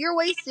 5, you're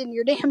wasting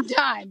your damn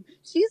time.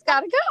 She's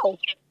got to go.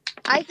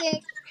 I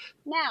think.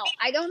 Now,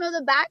 I don't know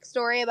the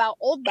backstory about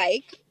old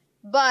bike,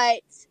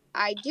 but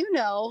I do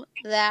know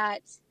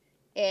that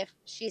if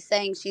she's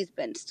saying she's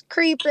been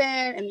creeping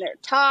and they're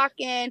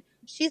talking,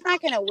 she's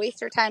not going to waste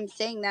her time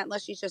saying that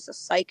unless she's just a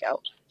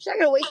psycho. She's not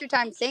going to waste her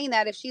time saying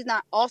that if she's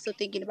not also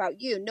thinking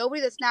about you.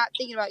 Nobody that's not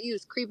thinking about you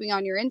is creeping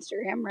on your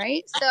Instagram,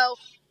 right? So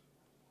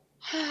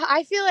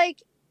I feel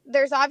like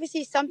there's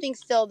obviously something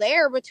still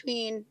there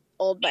between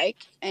old bike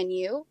and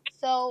you.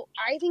 So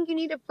I think you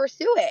need to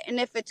pursue it.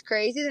 And if it's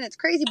crazy, then it's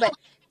crazy. But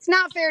it's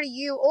not fair to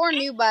you or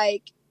new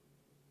bike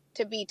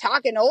to be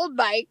talking old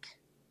bike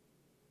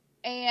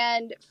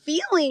and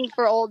feeling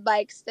for old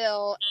bike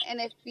still.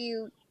 And if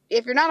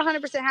you're not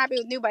 100% happy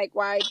with new bike,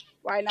 why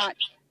not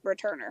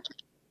return her?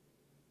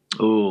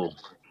 Ooh.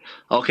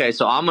 Okay,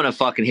 so I'm gonna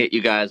fucking hit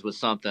you guys with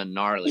something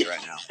gnarly right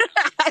now.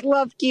 I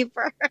love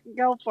Keefer.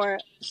 Go for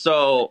it.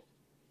 So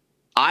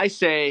I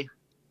say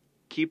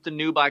keep the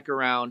new bike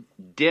around,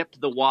 dip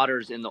the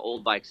waters in the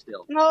old bike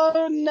still.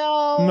 Oh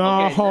no.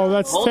 No, Okay,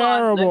 that's hold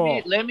terrible.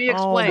 on. Let me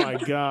explain. Oh my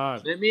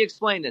God. Let me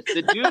explain this.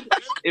 The dude,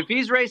 if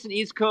he's racing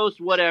East Coast,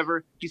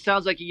 whatever, he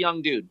sounds like a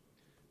young dude.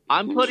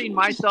 I'm putting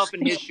myself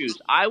in his shoes.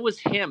 I was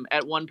him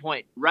at one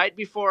point, right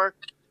before.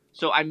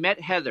 So I met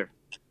Heather.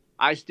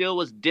 I still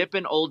was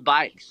dipping old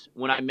bikes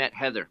when I met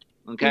Heather.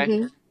 Okay.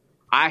 Mm-hmm.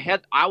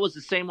 I was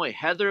the same way.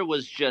 Heather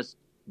was just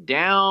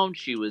down.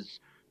 She was,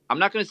 I'm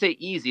not going to say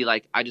easy,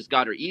 like I just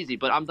got her easy,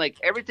 but I'm like,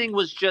 everything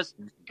was just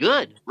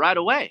good right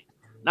away.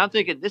 And I'm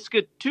thinking, this is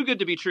good, too good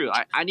to be true.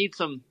 I need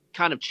some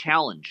kind of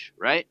challenge,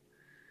 right?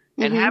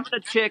 Mm-hmm. And having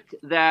a chick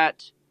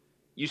that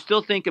you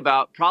still think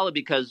about, probably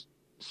because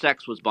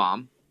sex was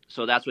bomb.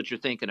 So that's what you're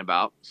thinking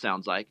about,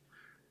 sounds like.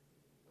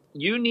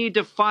 You need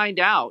to find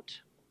out.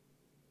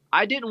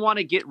 I didn't want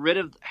to get rid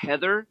of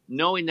Heather,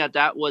 knowing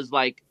that was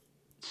like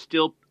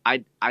still,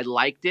 I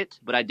liked it,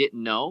 but I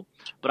didn't know.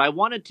 But I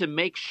wanted to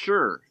make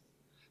sure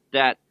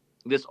that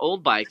this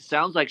old bike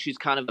sounds like she's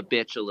kind of a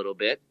bitch a little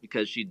bit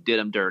because she did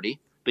him dirty,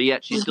 but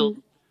yet she's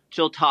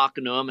still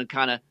talking to him and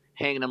kind of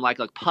hanging him like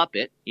a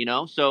puppet, you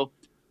know? So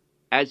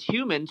as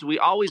humans, we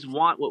always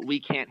want what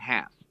we can't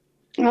have.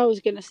 I was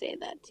going to say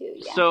that too.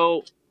 Yeah.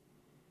 So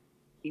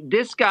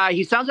this guy,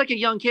 he sounds like a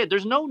young kid.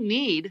 There's no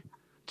need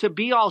to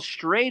be all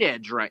straight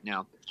edge right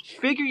now.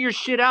 Figure your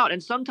shit out.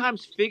 And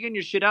sometimes figuring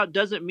your shit out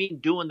doesn't mean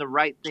doing the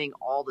right thing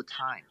all the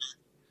time.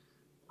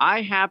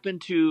 I happen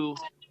to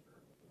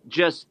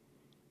just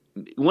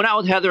went out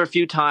with Heather a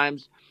few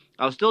times.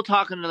 I was still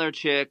talking to another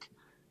chick.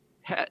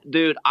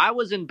 Dude, I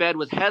was in bed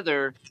with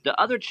Heather. The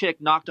other chick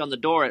knocked on the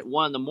door at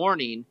 1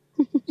 a.m.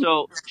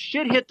 So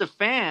shit hit the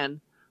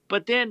fan.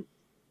 But then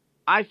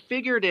I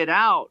figured it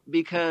out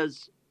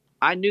because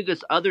I knew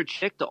this other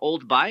chick, the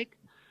old bike,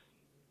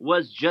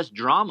 was just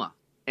drama.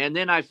 And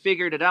then I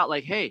figured it out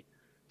like, hey,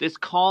 this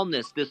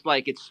calmness, this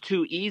like it's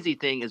too easy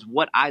thing is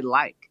what I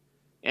like.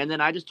 And then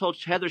I just told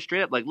Heather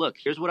straight up, like, look,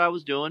 here's what I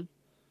was doing.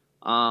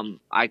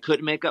 I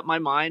couldn't make up my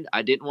mind.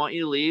 I didn't want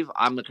you to leave.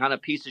 I'm the kind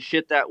of piece of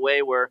shit that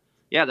way where,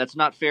 yeah, that's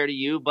not fair to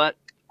you, but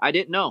I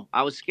didn't know.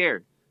 I was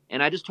scared.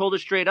 And I just told her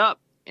straight up.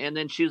 And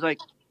then she was like,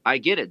 I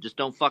get it. Just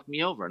don't fuck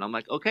me over. And I'm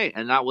like, okay.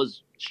 And that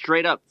was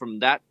straight up from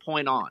that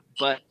point on.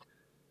 But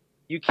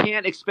you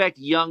can't expect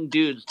young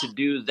dudes to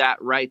do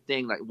that right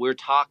thing like we're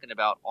talking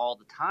about all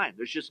the time.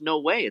 There's just no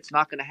way. It's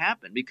not going to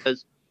happen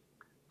because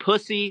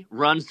pussy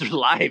runs their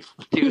life,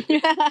 dude.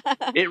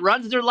 It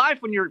runs their life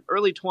when you're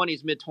early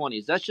 20s, mid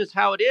 20s. That's just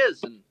how it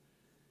is. And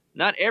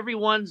not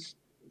everyone's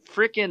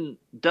freaking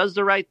does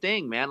the right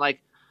thing, man.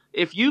 Like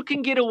if you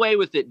can get away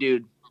with it,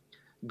 dude,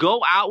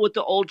 go out with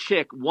the old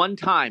chick one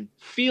time,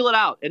 feel it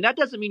out. And that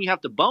doesn't mean you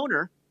have to bone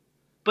her.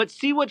 But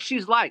see what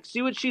she's like.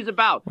 See what she's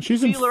about.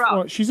 Feel her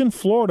out. She's in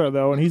Florida,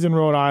 though, and he's in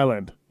Rhode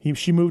Island.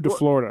 She moved to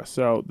Florida,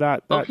 so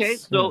that's... Okay,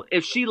 so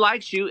if she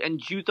likes you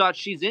and you thought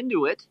she's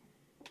into it,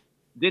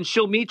 then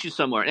she'll meet you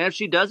somewhere. And if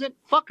she doesn't,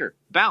 fuck her.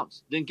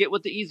 Bounce. Then get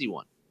with the easy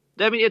one.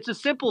 I mean, it's a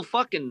simple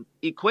fucking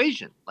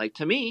equation. Like,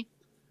 to me,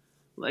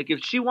 like, if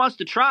she wants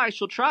to try,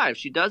 she'll try. If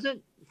she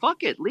doesn't,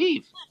 fuck it.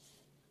 Leave.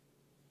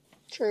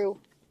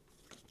 True.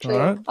 All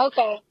right.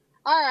 Okay.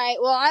 All right.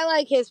 Well, I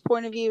like his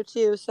point of view,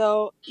 too.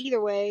 So, either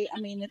way,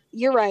 I mean,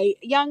 you're right.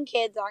 Young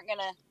kids aren't going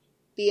to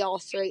be all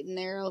straight and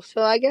narrow.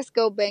 So, I guess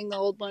go bang the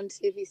old one,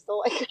 see if you still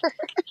like her.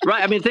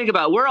 Right. I mean, think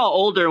about it. We're all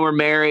older and we're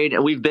married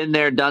and we've been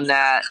there, done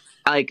that.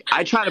 Like,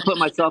 I try to put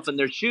myself in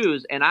their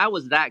shoes and I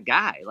was that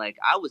guy. Like,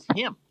 I was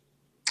him.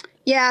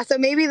 Yeah. So,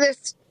 maybe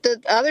this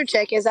the other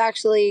chick is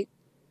actually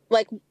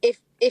like,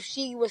 if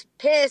she was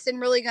pissed and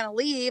really gonna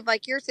leave,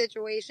 like your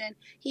situation,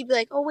 he'd be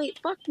like, oh wait,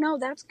 fuck no,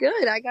 that's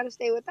good. I gotta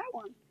stay with that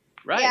one.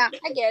 Right. Yeah,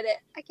 I get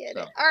it.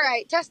 All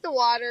right, test the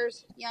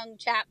waters, young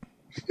chap.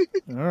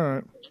 All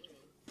right.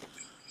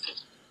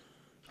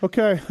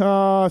 Okay,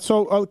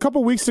 so a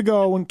couple weeks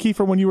ago, when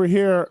Keefer, when you were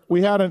here,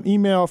 we had an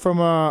email from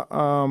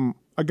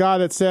a guy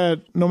that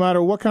said no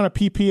matter what kind of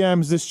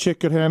ppms this chick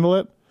could handle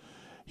it.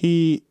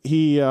 He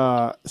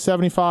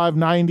 75,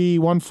 90,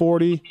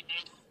 140.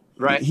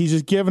 Right. He's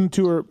just given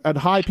to her at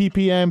high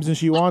ppms, and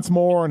she wants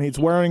more, and he's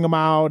wearing them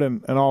out,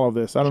 and all of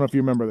this. I don't know if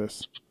you remember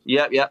this.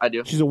 Yeah, I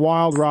do. She's a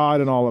wild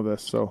ride and all of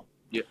this. So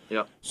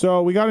Yeah.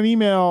 So we got an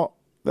email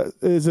that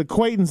is an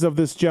acquaintance of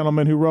this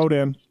gentleman who wrote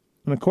in,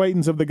 an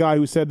acquaintance of the guy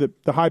who said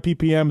that the high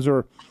ppms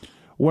are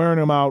wearing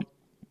him out.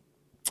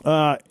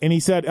 And he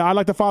said, I'd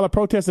like to file a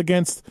protest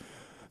against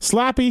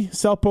Slappy,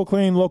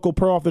 self-proclaimed local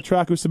pro off the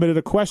track, who submitted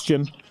a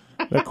question.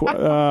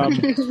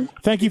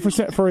 Thank you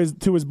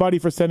to his buddy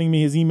for sending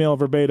me his email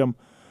verbatim.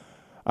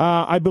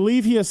 I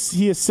believe he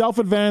is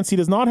self-advanced. He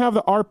does not have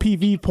the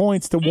RPV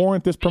points to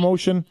warrant this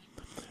promotion.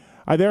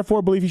 I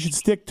therefore believe he should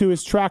stick to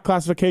his track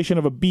classification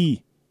of a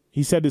B.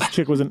 He said this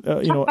chick was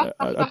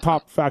a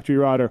top factory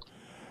rider.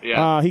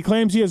 Yeah. He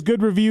claims he has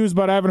good reviews,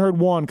 but I haven't heard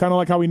one. Kind of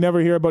like how we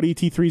never hear about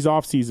ET3's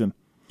off season.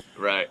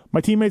 Right. My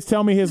teammates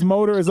tell me his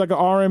motor is like a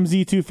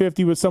RMZ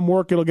 250. With some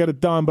work, it'll get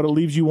it done, but it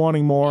leaves you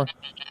wanting more.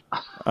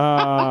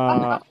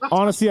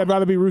 Honestly, I'd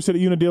rather be roosted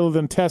at Unadilla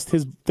than test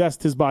his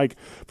bike.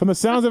 From the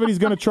sounds of it, he's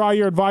going to try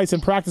your advice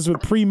and practice with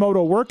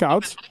pre-moto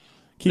workouts.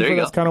 Keefer,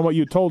 that's kind of what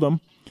you told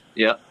him.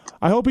 Yeah.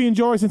 I hope he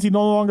enjoys, since he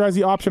no longer has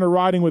the option of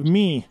riding with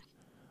me.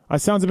 I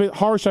sounds a bit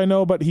harsh, I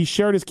know, but he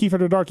shared his Keefer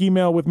After Dark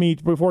email with me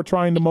before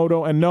trying the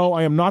moto, and no,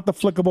 I am not the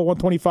flickable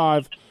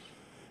 125.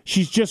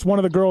 She's just one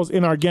of the girls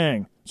in our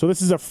gang. So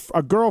this is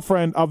a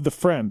girlfriend of the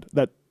friend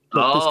that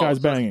this guy's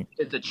banging.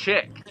 It's a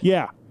chick.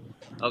 Yeah.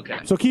 Okay.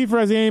 So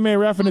Keefer, as the AMA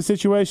ref in this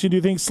situation, do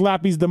you think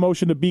Slappy's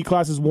demotion to B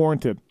class is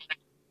warranted?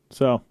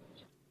 So.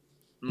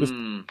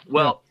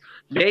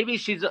 Maybe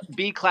she's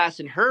B class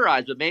in her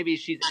eyes, but maybe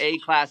she's A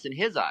class in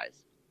his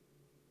eyes.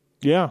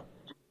 Yeah.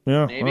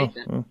 Maybe.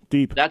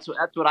 Deep. That's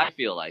what I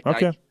feel like.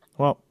 Okay.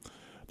 Well,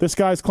 this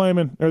girl is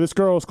claiming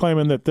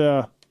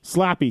that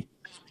Slappy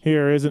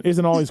here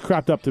isn't all he's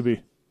crapped up to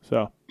be.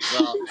 So.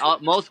 Well,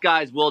 most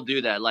guys will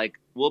do that. Like,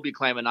 we'll be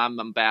claiming I'm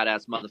a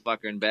badass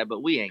motherfucker in bed,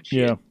 but we ain't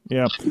shit.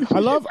 Yeah. I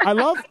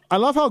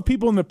love how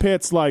people in the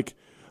pits, like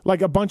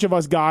a bunch of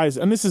us guys,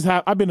 and this is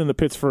I've been in the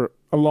pits for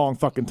a long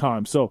fucking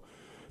time, so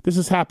this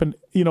has happened.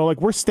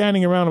 Like we're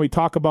standing around and we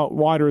talk about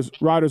riders'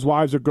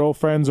 wives or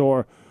girlfriends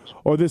or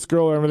this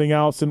girl or everything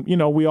else, and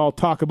we all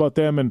talk about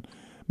them, and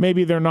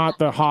maybe they're not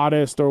the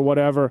hottest or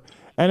whatever,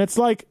 and it's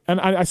like,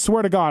 and I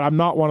swear to God, I'm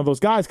not one of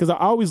those guys, because I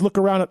always look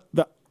around at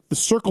the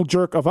circle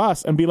jerk of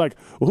us and be like,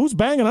 well, who's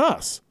banging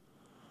us?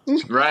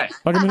 Right.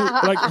 Like, I mean,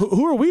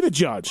 who are we to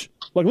judge?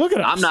 Like, look at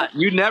us. I'm not.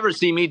 You never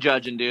see me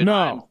judging, dude.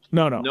 No.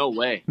 No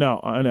way. No,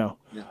 I know.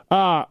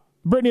 Yeah.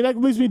 Brittany, that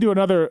leads me to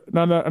another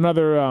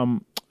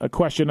a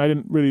question. I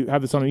didn't really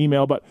have this on an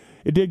email, but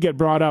it did get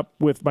brought up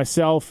with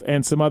myself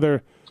and some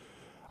other,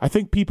 I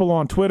think, people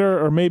on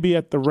Twitter or maybe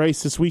at the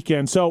race this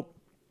weekend. So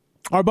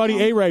our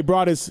buddy A-Ray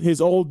brought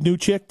his old new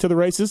chick to the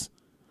races.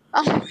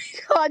 Oh my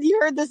God, you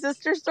heard the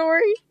sister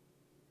story?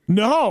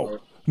 No.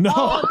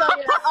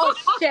 Oh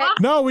shit.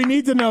 No, we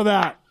need to know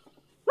that.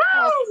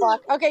 Oh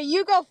fuck. Okay,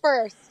 you go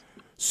first.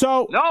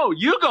 So no,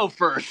 you go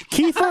first.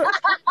 Keefer.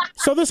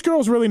 So this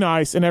girl's really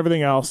nice and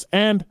everything else.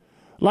 And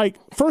like,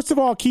 first of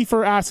all,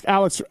 Keefer asked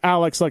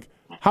Alex, like,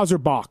 how's her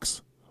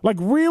box? Like,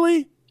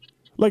 really?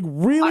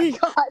 I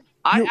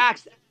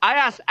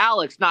asked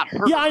Alex, not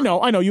her. Yeah, I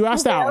know. You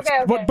asked Alex,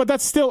 okay. But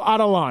that's still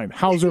out of line.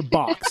 How's her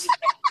box?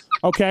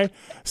 Okay.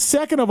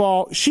 Second of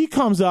all, she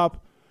comes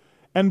up,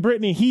 and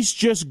Britney, he's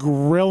just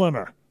grilling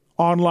her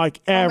on like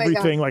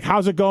everything. Like,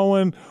 how's it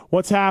going?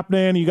 What's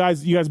happening? You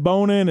guys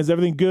boning? Is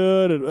everything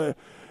good?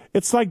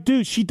 It's like,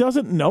 dude, she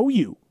doesn't know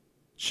you.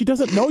 She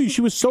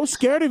was so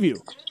scared of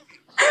you.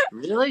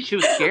 Really? She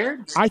was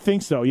scared? I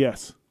think so,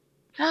 yes.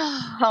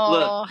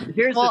 Look,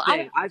 here's the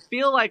thing. I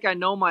feel like I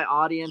know my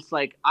audience.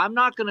 Like, I'm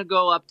not going to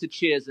go up to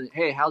Chiz and,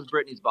 hey, how's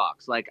Britney's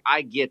box? Like,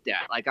 I get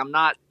that. Like, I'm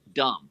not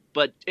dumb.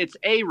 But it's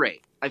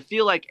A-Ray. I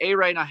feel like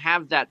A-Ray and I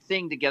have that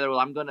thing together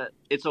where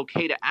it's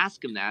okay to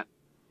ask him that.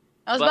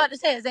 I was about to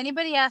say, has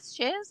anybody asked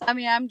Chiz? I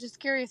mean, I'm just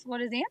curious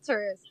what his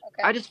answer is.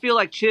 Okay. I just feel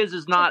like Chiz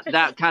is not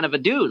that kind of a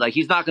dude. Like,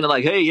 he's not going to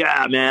like, hey,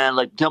 yeah, man,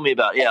 like, tell me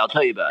about it. Yeah, I'll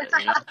tell you about it.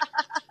 You know?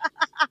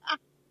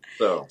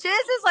 So Chiz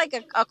is like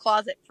a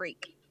closet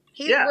freak.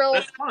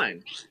 That's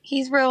fine.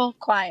 He's real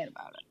quiet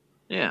about it.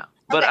 Yeah.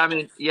 But, I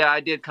mean, I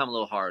did come a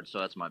little hard, so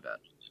that's my bad.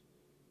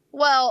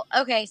 Well,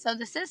 okay, so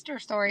the sister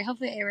story,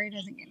 hopefully A-Ray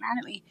doesn't get mad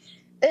at me.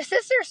 The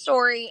sister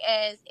story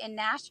is in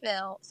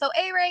Nashville. So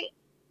A-Ray,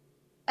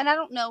 and I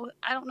don't know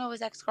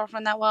his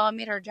ex-girlfriend that well. I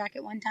made her a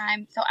jacket one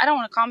time, so I don't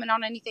want to comment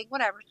on anything,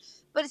 whatever.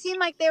 But it seemed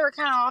like they were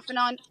kind of off and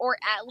on, or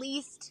at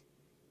least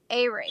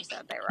A-Ray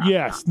said they were off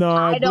Yes, and on.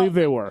 no, I believe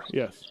they were,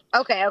 yes.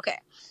 Okay.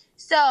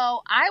 So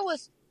I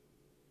was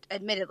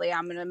admittedly,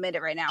 I'm going to admit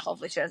it right now.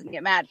 Hopefully she doesn't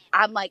get mad.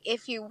 I'm like,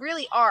 if you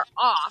really are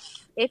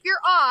off, if you're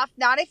off,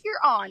 not if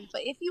you're on,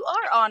 but if you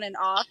are on and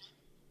off,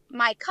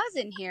 my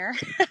cousin here,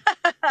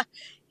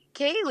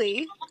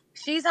 Kaylee,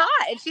 she's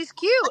hot and she's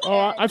cute.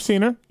 Oh, I've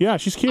seen her. Yeah,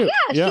 she's cute.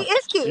 Yeah, she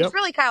is cute. Yep. It's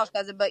really Kyle's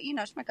cousin, but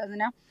she's my cousin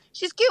now.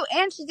 She's cute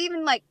and she's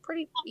even like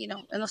pretty,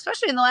 and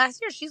especially in the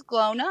last year, she's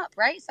grown up,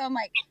 right? So I'm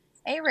like,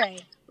 hey Ray,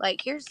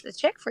 like here's the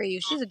chick for you.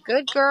 She's a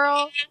good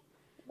girl.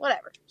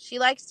 Whatever. She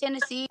likes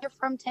Tennessee. You're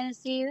from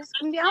Tennessee.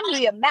 I'm gonna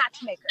be a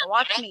matchmaker.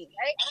 Watch me,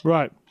 right?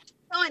 Right.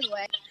 So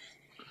anyway,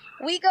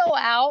 we go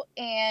out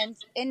and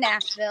in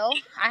Nashville,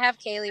 I have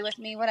Kaylee with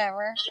me,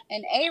 whatever.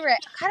 And A-Ray, I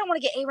kind of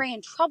want to get A-Ray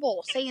in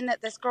trouble saying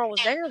that this girl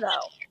was there,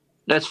 though.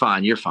 That's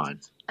fine. You're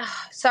fine.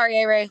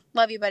 Sorry, A-Ray.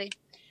 Love you, buddy.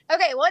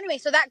 Okay, well, anyway,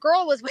 so that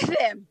girl was with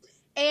him.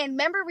 And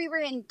remember, we were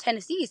in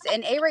Tennessee,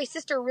 and A-Ray's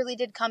sister really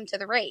did come to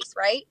the race,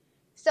 right?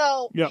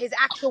 So his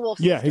actual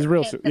sister his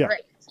real sister. Yeah.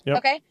 Yep.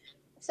 Okay?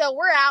 So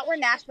we're out, we're in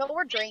Nashville,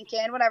 we're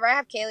drinking, whatever. I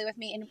have Kaylee with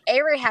me, and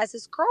A-Ray has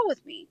this girl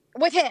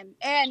with him.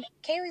 And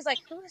Kaylee's like,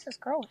 who is this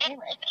girl with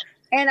A-Ray?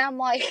 And I'm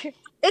like,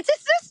 it's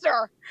his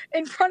sister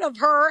in front of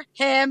her,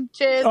 him,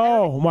 Chiz.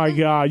 Oh, my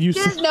God.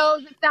 Chiz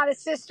knows it's not his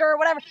sister,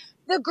 whatever.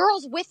 The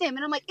girl's with him,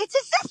 and I'm like, it's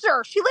his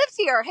sister. She lives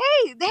here.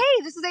 Hey,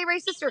 this is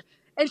A-Ray's sister.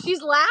 And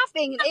she's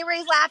laughing, and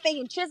A-Ray's laughing,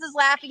 and Chiz is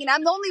laughing, and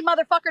I'm the only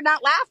motherfucker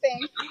not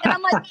laughing. And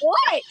I'm like,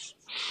 what?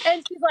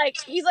 And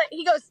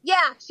he goes, yeah,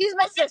 she's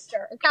my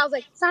sister. And Kyle's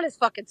like, it's not his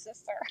fucking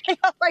sister. And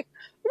I'm like,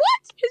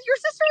 what? Your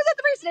sister was at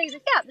the race today. He's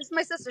like, yeah, this is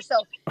my sister.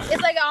 So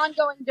it's like an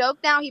ongoing joke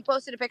now. He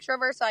posted a picture of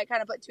her, so I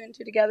kind of put two and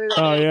two together.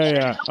 Oh,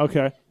 yeah.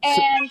 Okay.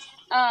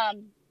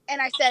 And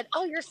I said,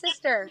 oh, your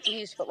sister. And he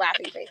just put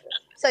laughing faces.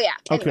 So yeah.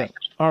 Anyway. Okay.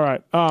 All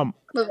right.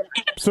 Moving on.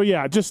 So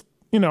yeah, I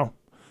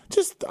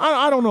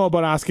don't know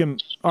about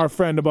asking our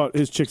friend about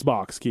his chick's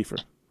box,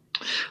 Keefer.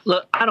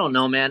 Look, I don't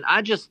know, man.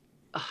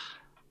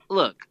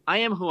 Look, I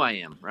am who I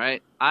am,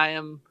 right? I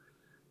am.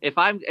 If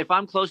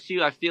I'm close to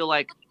you, I feel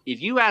like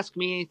if you ask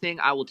me anything,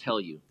 I will tell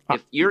you.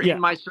 If you're in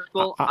my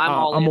circle,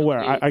 I'm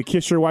aware. I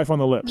kiss your wife on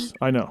the lips.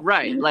 I know.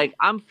 Right. Like,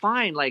 I'm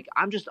fine. Like,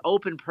 I'm just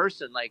open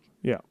person. Like,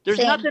 yeah. There's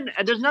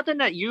nothing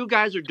that you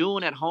guys are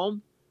doing at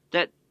home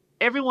that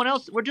everyone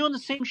else, we're doing the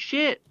same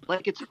shit.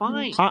 Like, it's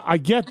fine. I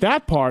get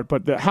that part,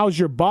 but how's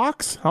your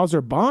box? How's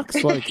her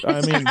box? Like, I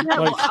mean,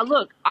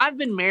 look, I've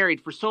been married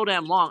for so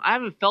damn long. I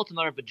haven't felt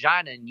another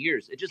vagina in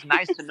years. It's just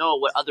nice to know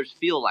what others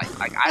feel like.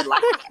 Like, I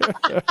like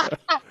it.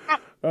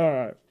 All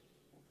right.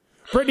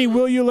 Brittany,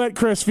 will you let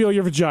Kris feel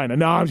your vagina?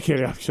 No, I'm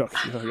kidding. I'm joking.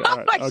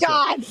 Oh, my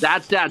God.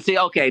 That's that. See,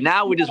 okay,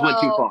 now we just went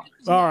too far.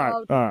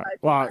 All right.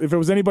 Well, if it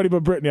was anybody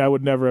but Brittany, I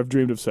would never have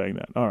dreamed of saying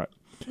that. All right.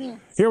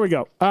 Here we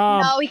go.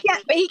 No, he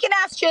can't. But he can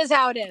ask Chiz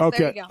how it is. Okay.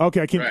 There you go.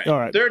 Okay. All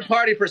right. Third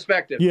party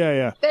perspective.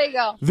 Yeah. There you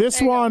go.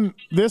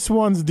 This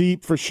one's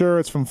deep for sure.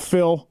 It's from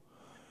Phil.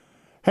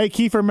 Hey,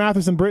 Keefer,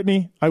 Mathis, and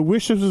Brittany. I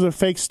wish this was a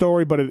fake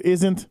story, but it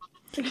isn't.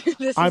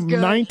 I'm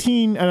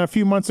 19, and a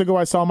few months ago,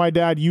 I saw my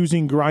dad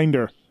using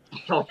Grindr.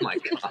 Oh my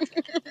God.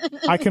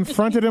 I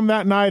confronted him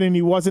that night, and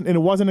it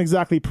wasn't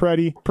exactly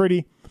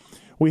pretty.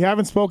 We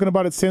haven't spoken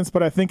about it since,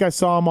 but I think I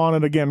saw him on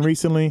it again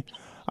recently.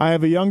 I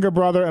have a younger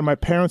brother, and my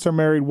parents are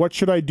married. What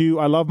should I do?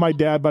 I love my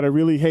dad, but I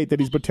really hate that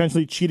he's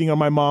potentially cheating on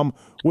my mom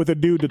with a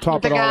dude to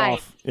top it all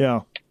off.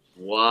 Yeah.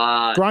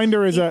 What?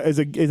 Grindr is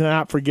an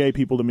app for gay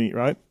people to meet,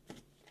 right?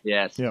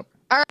 Yes. Yep.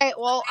 All right.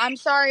 Well, I'm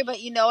sorry,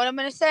 but you know what I'm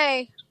going to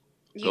say.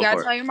 You got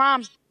to tell your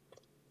mom.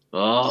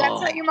 Oh. You got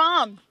to tell your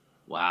mom.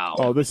 Wow.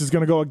 Oh, this is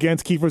going to go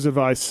against Keefer's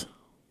advice.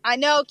 I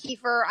know,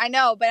 Keefer. I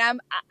know, but I'm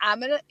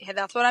gonna.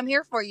 That's what I'm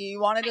here for. You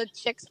wanted a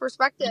chick's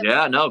perspective.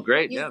 Yeah. No.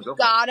 Great. You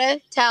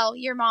gotta tell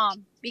your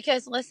mom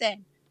because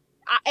listen,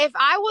 if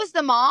I was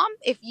the mom,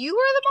 if you were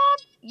the mom,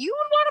 you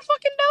would want to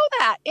fucking know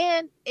that.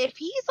 And if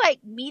he's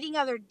like meeting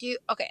other dude,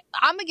 okay,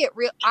 I'm gonna get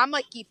real. I'm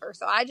like Keefer,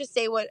 so I just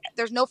say what.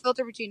 There's no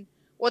filter between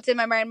what's in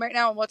my mind right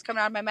now and what's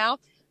coming out of my mouth.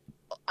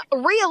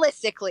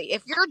 Realistically,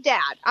 if your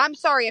dad, I'm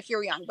sorry if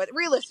you're young, but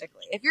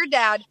realistically, if your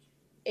dad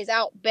is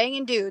out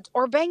banging dudes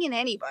or banging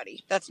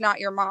anybody that's not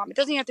your mom. It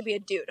doesn't even have to be a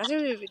dude. It doesn't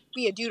even have to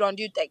be a dude on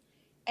dude thing.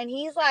 And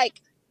he's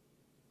like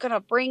gonna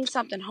bring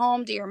something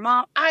home to your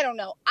mom. I don't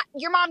know.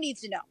 Your mom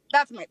needs to know.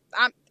 I'm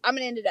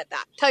gonna end it at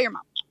that. Tell your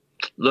mom.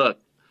 Look,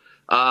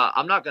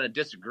 I'm not gonna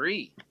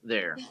disagree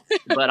there,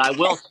 but I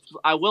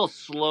will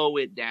slow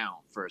it down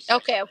for a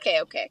second.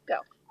 Okay. Go.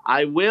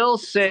 I will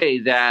say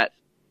that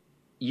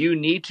you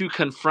need to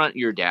confront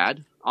your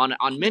dad on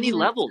many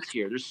levels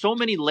here. There's so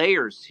many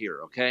layers here.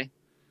 Okay.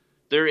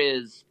 There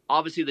is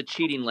obviously the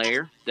cheating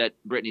layer that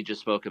Brittany just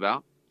spoke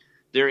about.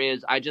 There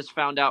is, I just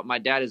found out my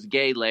dad is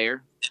gay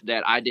layer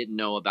that I didn't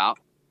know about.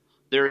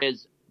 There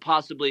is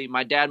possibly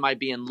my dad might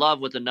be in love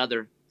with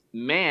another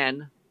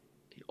man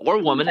or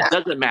woman. It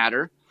doesn't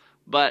matter.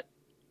 But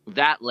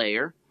that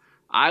layer,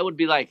 I would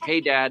be like,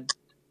 hey, Dad,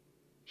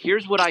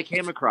 here's what I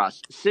came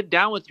across. Sit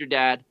down with your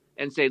dad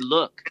and say,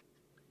 look,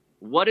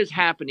 what is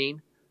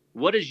happening?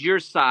 What is your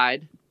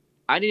side?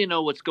 I need to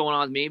know what's going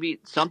on.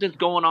 Maybe something's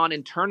going on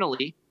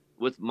internally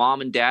with mom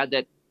and dad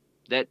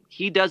that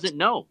he doesn't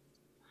know.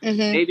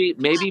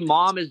 Maybe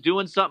mom is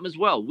doing something as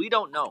well. We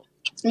don't know.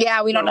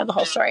 Yeah, we don't know the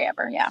whole story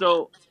ever. Yeah.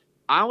 So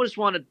I just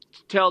want to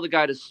tell the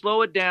guy to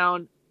slow it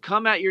down.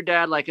 Come at your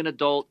dad like an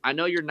adult. I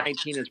know you're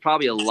 19. It's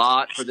probably a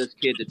lot for this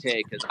kid to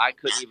take because I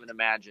couldn't even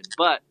imagine.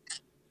 But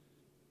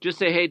just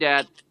say, hey,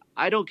 Dad,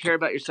 I don't care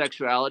about your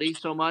sexuality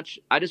so much.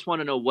 I just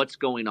want to know what's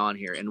going on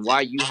here and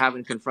why you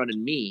haven't confronted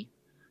me,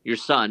 your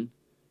son,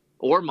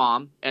 or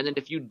mom. And then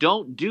if you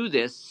don't do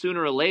this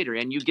sooner or later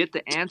and you get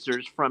the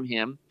answers from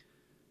him,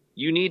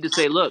 you need to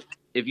say, look,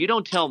 if you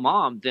don't tell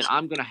mom, then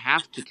I'm going to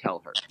have to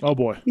tell her. Oh,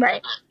 boy.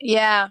 Right.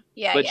 Yeah.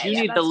 Yeah. But you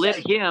need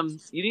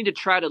to you need to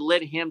try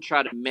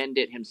to mend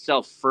it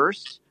himself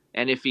first.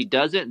 And if he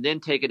doesn't, then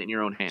take it in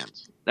your own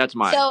hands. That's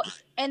mine. So,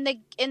 in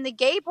the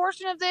gay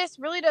portion of this,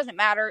 really doesn't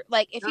matter.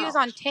 Like, if he was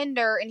on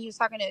Tinder and he was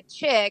talking to a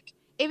chick,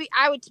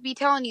 I would be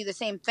telling you the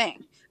same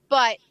thing.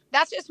 But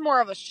that's just more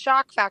of a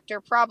shock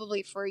factor,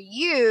 probably for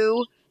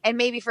you and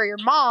maybe for your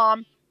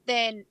mom.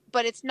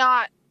 But it's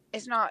not.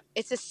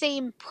 It's the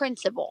same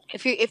principle.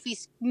 If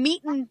he's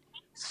meeting,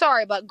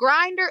 sorry, but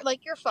Grinder,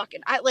 like you're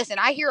fucking.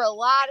 I hear a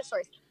lot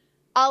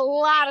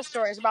of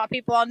stories about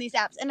people on these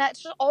apps, and that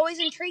just always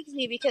intrigues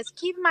me because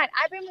keep in mind,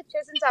 I've been with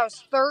Chiz since I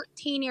was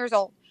 13 years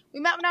old. We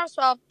met when I was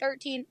 12,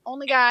 13,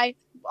 only guy,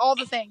 all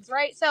the things,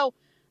 right? So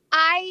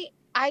I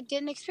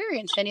didn't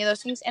experience any of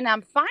those things, and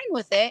I'm fine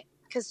with it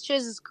because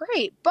Chiz is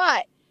great,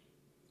 but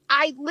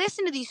I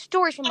listen to these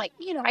stories from I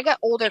got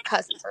older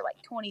cousins who are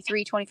like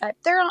 23, 25.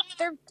 They're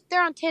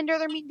on Tinder.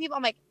 They're meeting people.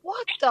 I'm like,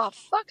 what the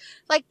fuck?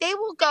 Like, they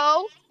will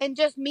go and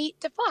just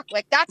meet to fuck.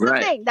 Like, that's the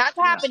thing. That's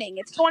happening.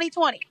 It's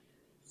 2020.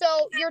 So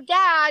your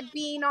dad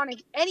being on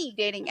any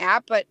dating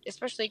app, but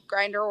especially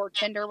Grindr or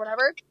Tinder or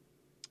whatever,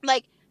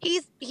 like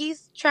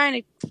he's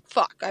trying to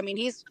fuck. I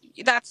mean,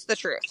 that's the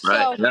truth.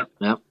 Right. So,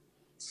 yeah.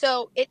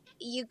 So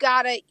you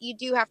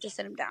do have to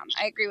sit him down.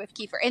 I agree with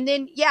Keefer. And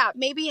then,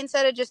 maybe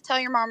instead of just tell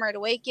your mom right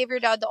away, give your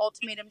dad the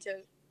ultimatum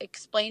to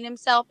explain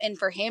himself and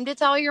for him to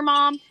tell your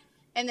mom.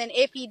 And then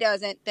if he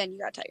doesn't, then you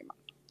got to tell your mom.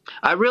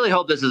 I really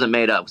hope this isn't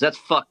made up because that's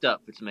fucked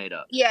up if it's made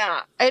up.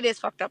 Yeah, it is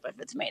fucked up if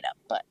it's made up.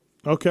 But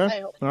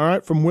okay. All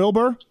right. From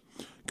Wilbur,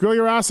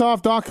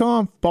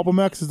 grillyourassoff.com.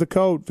 PulpMX is the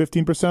code.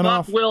 15%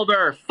 off.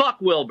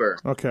 Fuck Wilbur.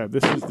 Okay.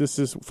 This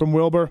is from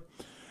Wilbur.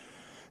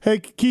 Hey,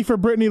 Keefer,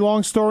 Britney,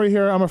 long story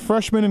here. I'm a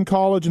freshman in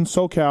college in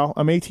SoCal.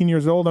 I'm 18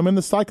 years old. I'm in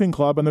the cycling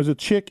club, and there's a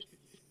chick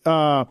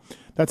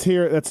that's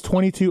here that's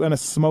 22 and a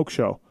smoke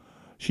show.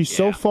 She's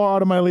so far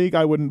out of my league,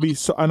 I would be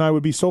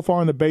so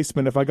far in the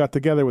basement if I got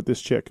together with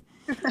this chick.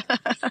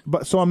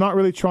 So I'm not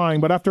really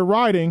trying. But after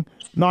riding,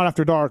 not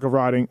after dark of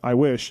riding, I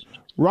wish,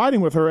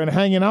 riding with her and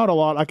hanging out a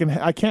lot, I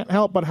can't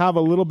help but have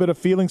a little bit of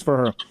feelings for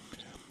her.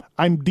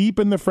 I'm deep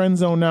in the friend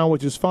zone now,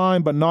 which is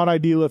fine, but not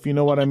ideal if you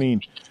know what I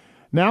mean.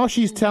 Now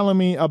she's telling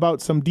me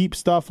about some deep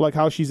stuff, like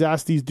how she's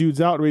asked these dudes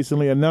out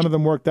recently and none of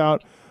them worked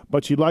out,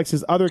 but she likes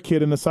this other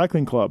kid in the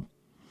cycling club.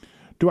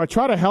 Do I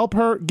try to help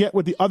her get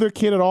with the other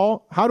kid at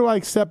all? How do I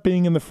accept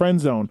being in the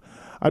friend zone?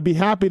 I'd be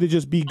happy to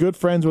just be good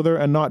friends with her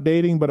and not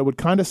dating, but it would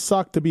kind of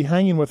suck to be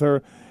hanging with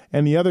her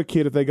and the other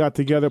kid if they got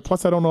together.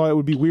 Plus, I don't know, it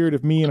would be weird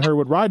if me and her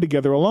would ride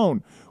together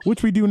alone,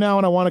 which we do now,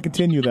 and I want to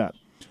continue that.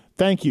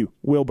 Thank you,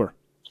 Wilbur.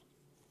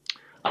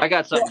 I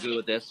got something to do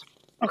with this.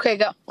 Okay,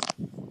 go.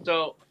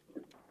 So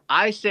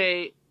I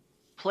say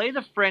play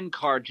the friend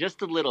card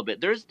just a little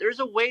bit. There's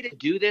a way to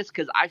do this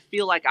because I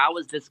feel like I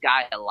was this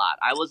guy a lot.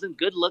 I wasn't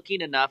good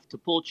looking enough to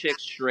pull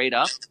chicks straight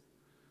up.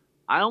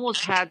 I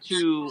almost had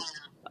to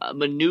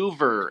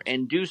maneuver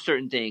and do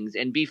certain things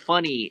and be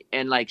funny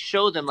and like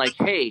show them like,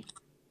 hey,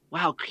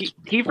 wow,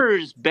 Keefer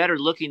is better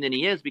looking than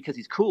he is because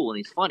he's cool and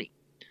he's funny.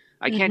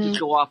 I can't just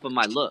go off of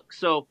my look.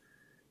 So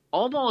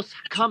almost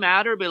come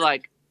at her, be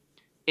like,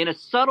 in a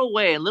subtle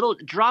way, and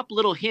drop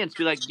little hints,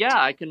 be like, yeah,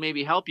 I can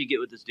maybe help you get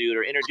with this dude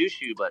or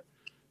introduce you, but,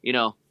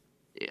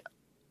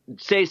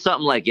 say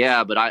something like,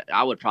 yeah, but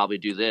I would probably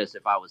do this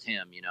if I was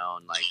him,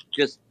 and like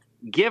just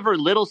give her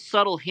little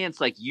subtle hints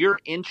like you're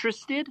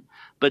interested,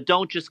 but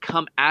don't just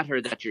come at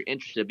her that you're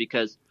interested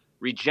because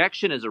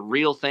rejection is a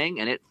real thing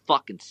and it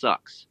fucking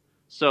sucks.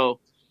 So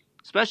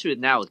especially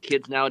with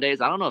kids nowadays,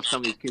 I don't know if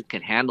some of these kids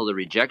can handle the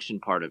rejection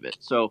part of it.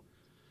 So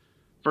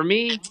for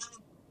me,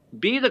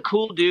 be the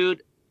cool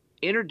dude.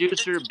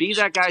 Introduce her, be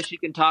that guy she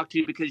can talk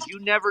to because you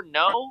never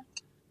know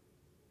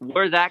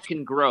where that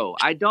can grow.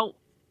 I don't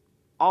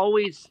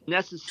always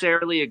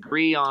necessarily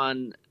agree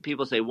on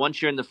people say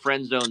once you're in the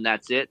friend zone,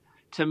 that's it.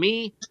 To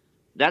me,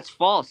 that's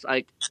false.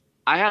 Like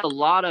I had a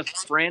lot of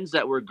friends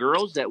that were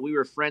girls that we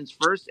were friends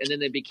first and then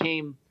they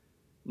became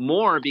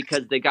more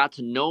because they got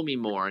to know me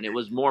more and it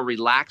was more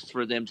relaxed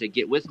for them to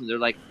get with me. They're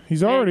like,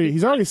 he's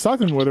already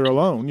sucking with her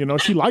alone.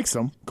 She likes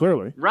him,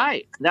 clearly.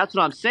 Right. That's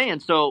what I'm saying.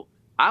 So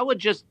I would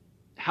just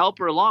help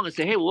her along and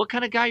say, hey, well, what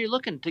kind of guy you're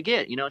looking to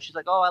get? She's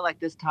like, oh, I like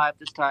this type,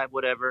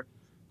 whatever.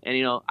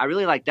 And, I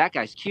really like that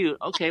guy's cute.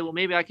 Okay, well,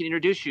 maybe I can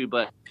introduce you,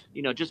 but,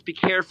 just be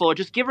careful.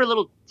 Just give her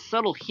little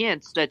subtle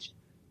hints that,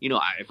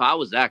 if I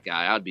was that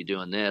guy, I'd be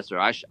doing this, or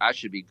I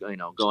should be, going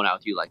out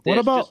with you like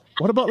this.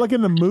 What about like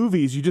in the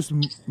movies, you just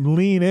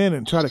lean in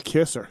and try to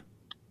kiss her?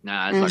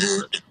 Nah, it's not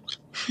good.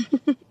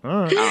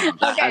 All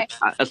right. Okay.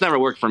 That's never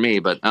worked for me,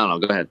 but I don't know.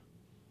 Go ahead.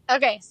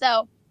 Okay,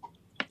 so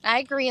I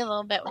agree a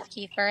little bit with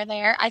Keefer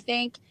there. I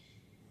think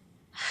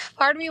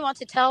part of me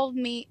tells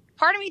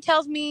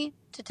me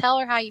to tell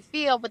her how you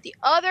feel, but the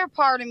other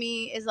part of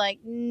me is like,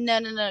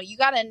 no. You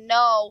gotta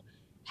know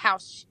how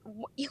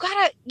you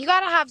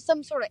gotta have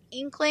some sort of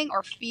inkling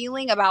or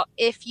feeling about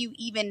if you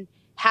even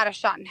had a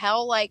shot in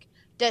hell. Like,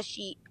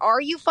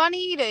 are you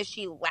funny? Does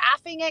she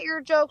laughing at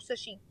your jokes? Does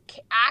she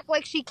act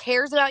like she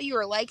cares about you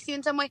or likes you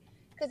in some way?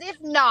 Because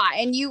if not,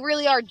 and you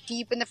really are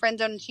deep in the friend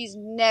zone and she's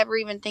never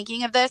even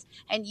thinking of this,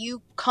 and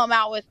you come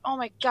out with, oh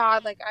my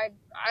God, like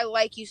I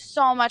like you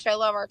so much, I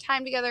love our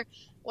time together,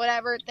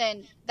 whatever,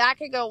 then that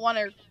could go one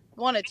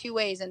of two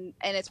ways, and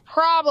it's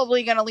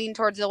probably going to lean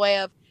towards the way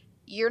of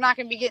you're not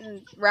going to be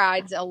getting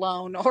rides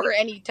alone or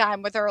any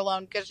time with her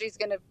alone, because she's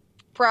going to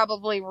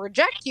probably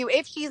reject you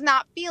if she's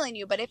not feeling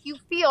you. But if you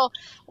feel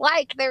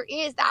like there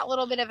is that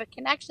little bit of a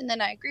connection,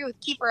 then I agree with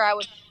Keeper. I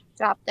would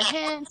drop the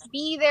hints,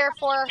 be there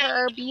for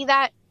her, be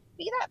that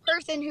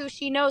person who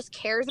she knows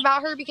cares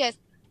about her. Because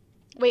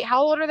wait,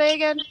 how old are they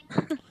again?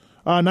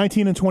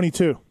 19 and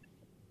 22.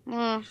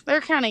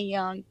 They're kind of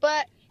young,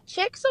 but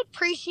chicks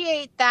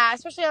appreciate that,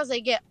 especially as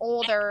they get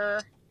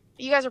older.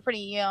 You guys are pretty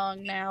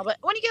young now, but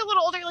when you get a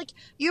little older, like,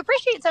 you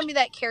appreciate somebody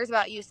that cares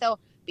about you. So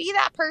be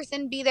that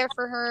person, be there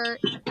for her.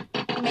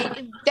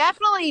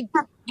 Definitely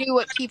do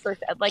what Keefer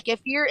said. Like, if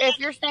you're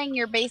staying in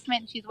your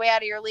basement and she's way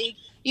out of your league,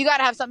 you got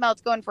to have something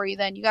else going for you.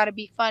 Then you got to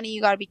be funny,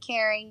 you got to be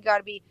caring, you got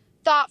to be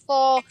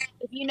thoughtful.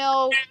 If you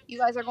know you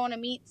guys are going to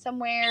meet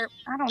somewhere,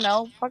 I don't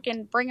know,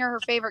 fucking bring her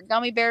favorite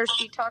gummy bears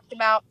she talked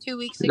about 2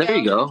 weeks ago. There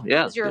you go.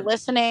 Yeah, because you're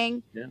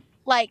listening. Yeah.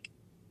 Like,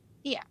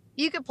 yeah,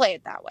 you could play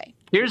it that way.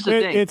 Here's the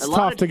thing. It's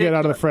tough to get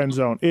out of the friend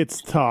zone.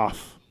 It's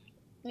tough.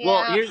 Yeah.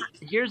 Well,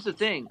 here's the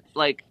thing.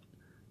 Like,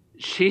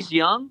 she's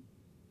young.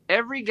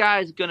 Every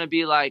guy's going to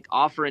be, like,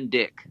 offering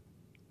dick.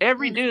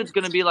 Every dude's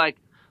going to be, like,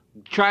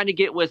 trying to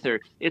get with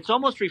her. It's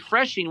almost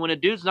refreshing when a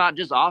dude's not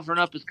just offering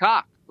up his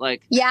cock.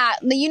 Like, yeah,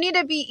 you need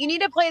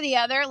to play the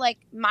other, like,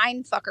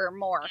 mind fucker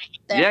more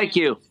than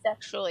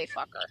sexually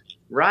fucker.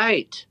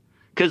 Right.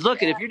 Because,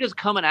 look, if you're just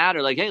coming at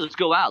her, like, hey, let's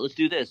go out, let's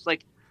do this.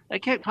 Like,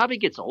 that probably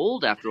gets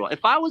old after a while.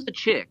 If I was a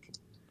chick,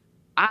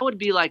 I would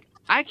be like,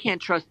 I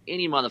can't trust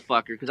any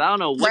motherfucker because I don't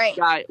know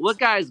what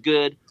guy is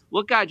good.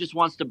 What guy just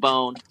wants to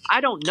bone?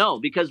 I don't know,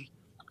 because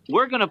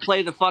we're going to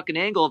play the fucking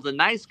angle of the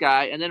nice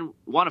guy and then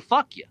want to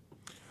fuck you.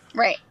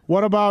 Right.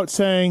 What about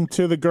saying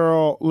to the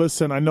girl,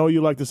 listen, I know you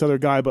like this other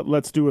guy, but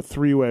let's do a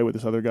three-way with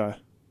this other guy?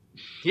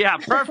 Yeah,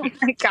 perfect.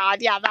 Oh my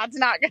God, yeah, that's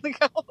not going to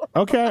go.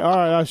 Okay, all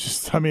right.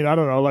 I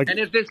don't know. Like, and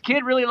if this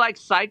kid really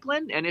likes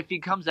cycling, and if he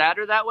comes at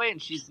her that way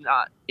and she's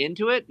not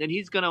into it, then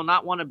he's going to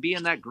not want to be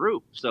in that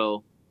group.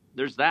 So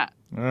there's that.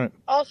 All right.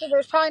 Also,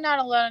 there's probably not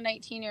a lot of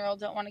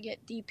 19-year-olds that want to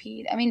get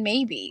DP'd. I mean,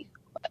 maybe.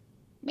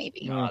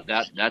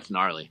 That's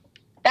gnarly.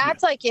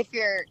 That's like if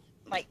you're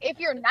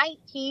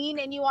 19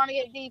 and you want to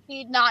get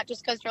DP'd, not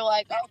just because you're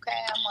like, okay,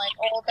 I'm like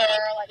older,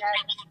 like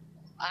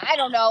I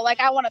don't know, like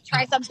I want to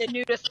try something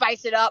new to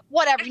spice it up,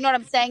 whatever. You know what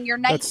I'm saying? You're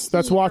 19.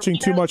 That's watching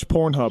too much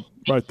Pornhub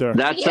right there.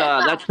 That's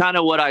kind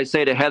of what I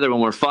say to Heather when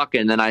we're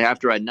fucking. Then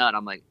after I nut,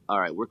 I'm like, all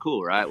right, we're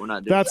cool, right? We're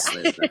not doing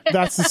that.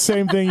 That's the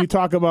same thing you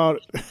talk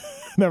about.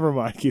 Never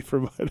mind,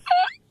 Keefer.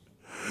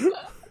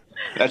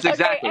 That's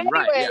exactly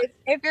right. Yeah.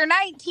 If you're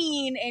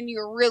 19 and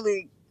you're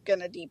really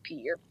gonna DP,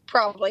 you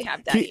probably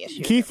have daddy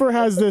issues. Keefer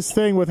has this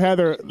thing with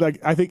Heather, like,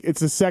 I think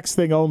it's a sex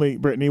thing only,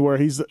 Brittany, where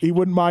he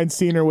wouldn't mind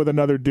seeing her with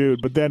another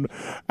dude, but then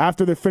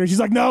after they're finished, he's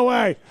like, no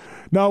way.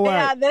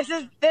 Yeah, this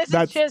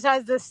just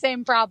has the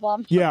same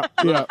problem. Yeah.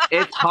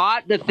 It's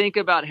hot to think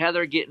about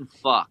Heather getting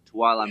fucked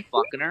while I'm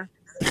fucking her.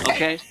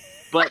 Okay.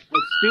 But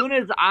as soon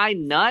as I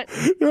nut,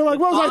 you're like,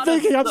 what was I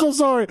thinking? I'm so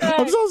sorry.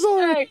 I'm so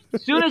sorry.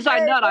 As soon as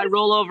I nut, I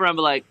roll over and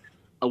be like,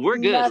 oh, we're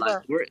good.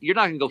 Like, you're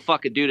not gonna go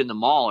fuck a dude in the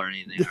mall or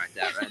anything like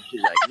that, right?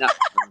 She's like, no.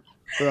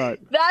 Right.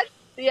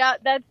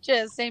 That's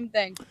just same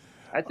thing.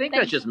 I think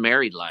that's just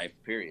married life,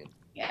 period.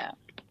 Yeah.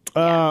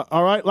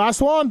 All right, last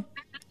one.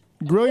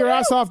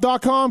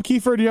 GrillYourAssOff.com.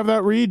 Keefer, do you have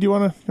that read? Do you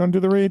want to do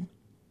the read?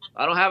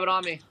 I don't have it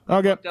on me.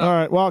 Okay. All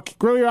right. Well,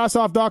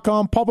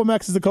 GrillYourAssOff.com.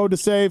 PulpMX is the code to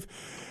save.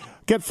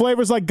 Get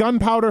flavors like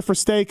gunpowder for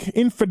steak,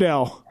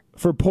 infidel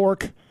for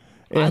pork.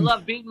 I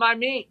love beating my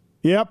meat.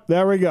 Yep,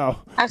 there we go.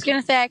 I was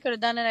gonna say I could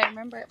have done it. I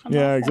remember it from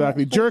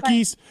exactly.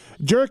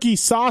 Jerky,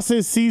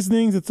 sauces,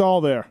 seasonings. It's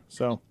all there.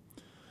 So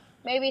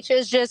maybe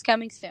Chiz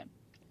coming soon.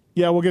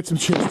 Yeah, we'll get some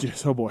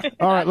Chiz. Oh boy.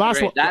 All right,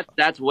 last one.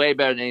 That's way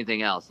better than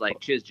anything else. Like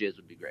Chiz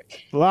would be great.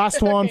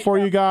 Last one for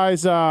you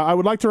guys. I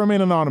would like to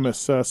remain anonymous,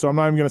 so I'm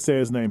not even going to say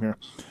his name here.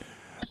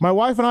 My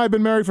wife and I have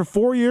been married for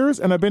 4 years,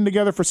 and have been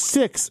together for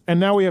 6, and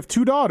now we have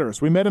 2 daughters.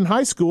 We met in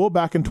high school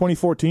back in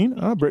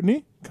 2014.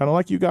 Brittany, kind of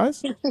like you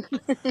guys.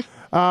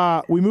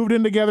 We moved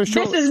in together.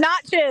 This is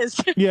not Chiz.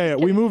 Yeah.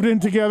 We moved in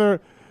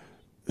together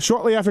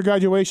shortly after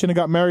graduation and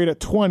got married at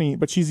 20,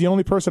 but she's the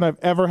only person I've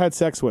ever had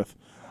sex with.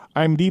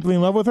 I'm deeply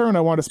in love with her, and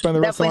I want to spend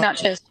the rest of my life.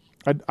 Definitely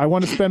not Chiz. I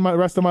want to spend the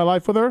rest of my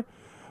life with her,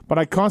 but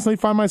I constantly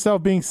find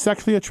myself being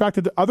sexually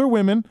attracted to other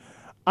women.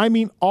 I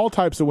mean all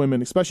types of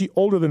women, especially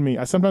older than me.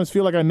 I sometimes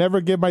feel like I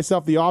never give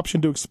myself the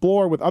option to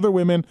explore with other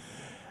women,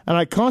 and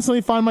I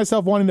constantly find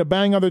myself wanting to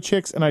bang other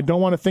chicks, and I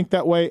don't want to think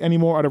that way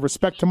anymore out of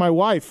respect to my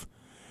wife.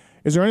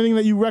 Is there anything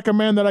that you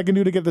recommend that I can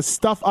do to get the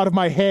stuff out of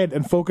my head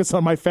and focus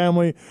on my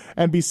family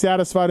and be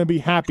satisfied and be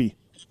happy?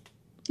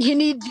 You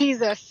need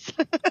Jesus.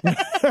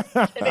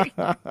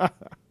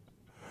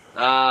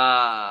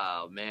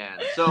 Oh, man.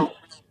 So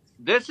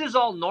this is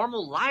all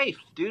normal life,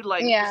 dude.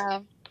 Like, Yeah.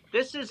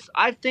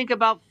 I think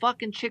about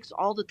fucking chicks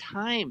all the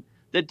time.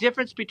 The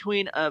difference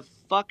between a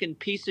fucking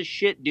piece of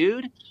shit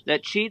dude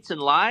that cheats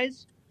and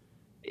lies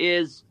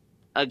is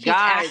a He's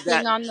guy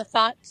acting on the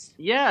thoughts.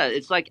 Yeah,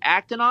 it's like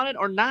acting on it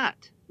or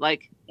not.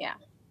 Like, Yeah.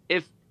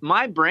 if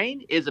my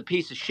brain is a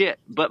piece of shit,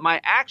 but my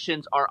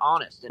actions are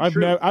honest and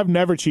true. I've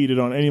never cheated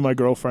on any of my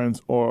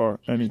girlfriends or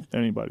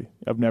anybody.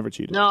 I've never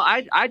cheated. No,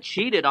 I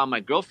cheated on my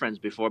girlfriends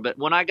before, but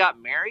when I got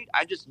married,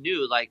 I just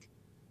knew, like,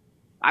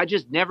 I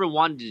just never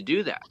wanted to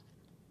do that.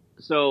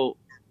 So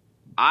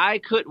I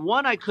couldn't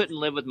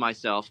live with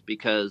myself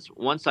because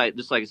once I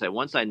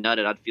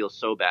nutted, I'd feel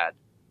so bad,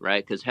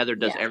 right? Because Heather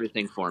does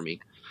everything for me,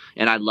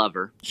 and I love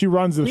her. She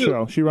runs the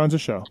show. She runs a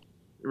show.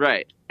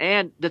 Right.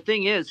 And the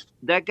thing is,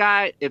 that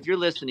guy, if you're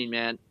listening,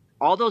 man,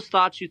 all those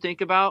thoughts you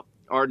think about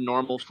are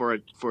normal for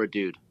a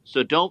dude.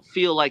 So don't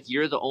feel like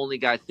you're the only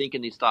guy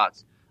thinking these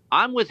thoughts.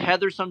 I'm with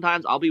Heather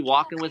sometimes. I'll be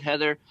walking with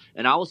Heather,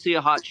 and I will see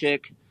a hot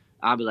chick.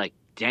 I'll be like,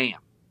 damn,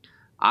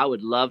 I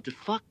would love to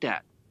fuck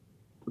that.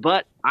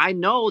 But I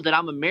know that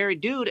I'm a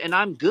married dude, and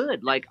I'm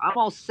good. Like, I'm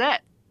all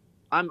set.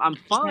 I'm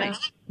fine.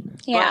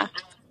 Yeah.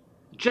 But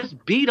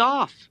just beat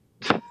off.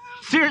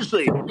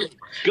 Seriously.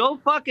 Go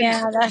fucking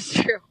that's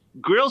true.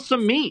 grill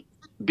some meat.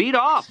 Beat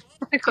off.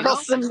 Grill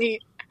some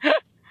meat.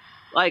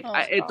 Like,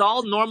 it's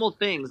all normal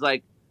things.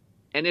 Like,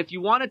 and if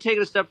you want to take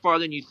it a step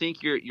farther and you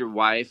think your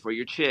wife or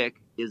your chick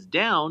is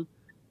down,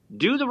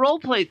 do the role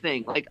play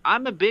thing. Like,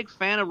 I'm a big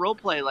fan of role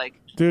play. Like,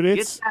 dude,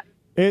 it's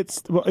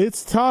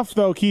tough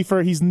though,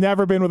 Keefer. He's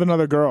never been with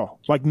another girl.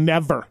 Like,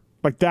 never.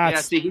 Like,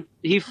 that's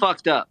he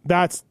fucked up.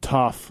 That's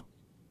tough.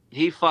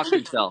 He fucked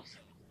himself.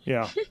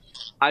 Yeah.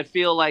 I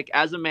feel like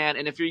as a man,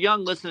 and if you're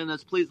young listening to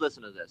this, please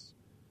listen to this.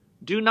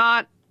 Do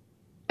not,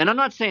 and I'm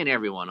not saying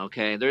everyone,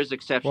 okay? There's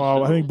exceptions.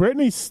 Well, I think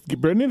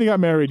Britney, they got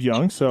married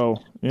young, so.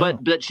 Yeah.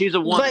 But she's a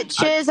woman. But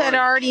Chiz had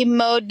already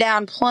mowed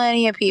down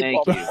plenty of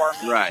people before.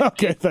 Right.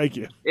 Okay, thank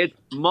you.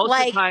 Most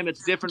of the time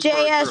it's different for a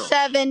girl.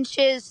 JS7,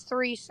 Chiz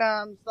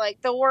threesomes,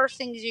 like the worst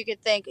things you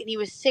could think, and he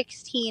was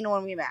 16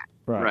 when we met.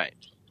 Right.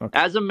 Okay.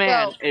 As a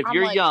man, if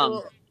you're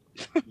young,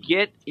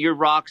 get your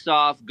rocks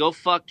off, go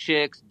fuck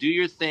chicks, do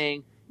your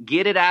thing,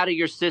 get it out of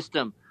your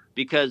system.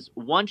 Because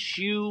once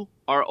you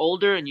are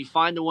older and you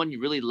find the one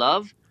you really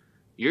love,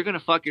 you're going to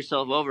fuck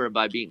yourself over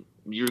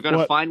you're going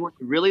to find one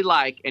you really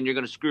like, and you're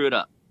going to screw it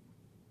up.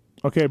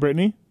 Okay,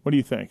 Brittany, what do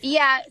you think?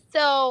 Yeah,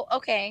 so,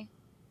 okay.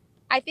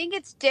 I think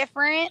it's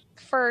different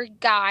for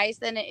guys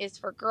than it is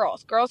for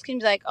girls. Girls can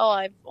be like, oh,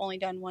 I've only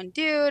done one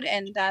dude,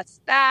 and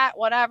that's that,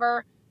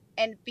 whatever,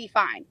 and be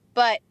fine.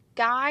 But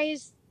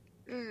guys,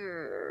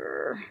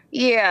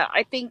 yeah,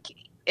 I think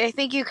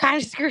you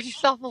kind of screwed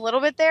yourself a little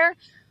bit there.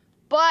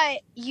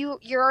 But you're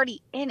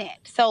already in it.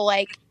 So,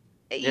 like,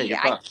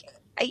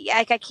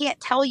 I can't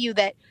tell you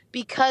that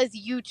because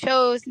you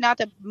chose not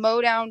to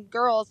mow down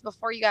girls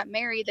before you got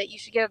married that you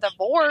should get a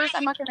divorce.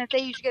 I'm not going to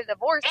say you should get a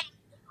divorce.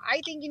 I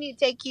think you need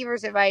to take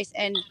Keefer's advice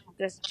and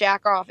just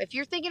jack off. If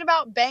you're thinking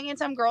about banging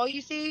some girl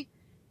you see,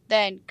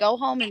 then go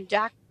home and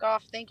jack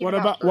off thinking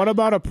What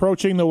about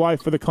approaching the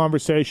wife for the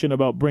conversation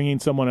about bringing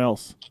someone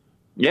else?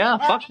 Yeah,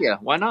 fuck yeah.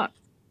 Why not?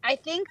 I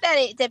think that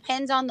it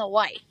depends on the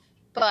wife.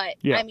 But,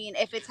 yeah. I mean,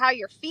 if it's how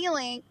you're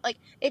feeling, like,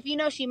 if you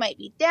know she might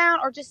be down,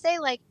 or just say,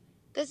 like,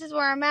 this is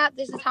where I'm at,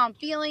 this is how I'm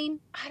feeling.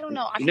 I don't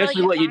know. This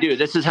is what you do.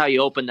 This is how you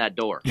open that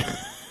door.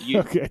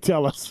 Okay,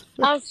 tell us.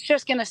 I was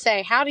just going to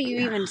say, how do you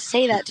even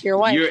say that to your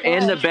wife? You're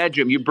in the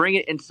bedroom. You bring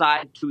it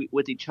inside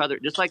with each other.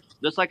 Just like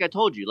I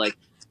told you. Like,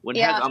 when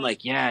Heather, I'm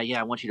like, yeah,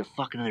 I want you to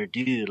fuck another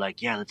dude.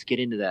 Like, yeah, let's get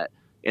into that.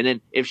 And then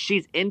if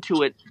she's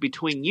into it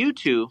between you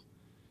two,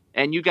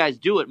 and you guys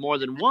do it more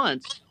than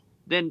once,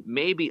 then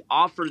maybe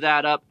offer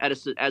that up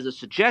as a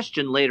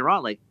suggestion later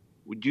on. Like,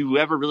 would you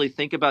ever really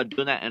think about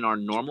doing that in our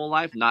normal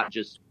life, not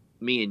just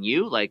me and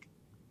you, like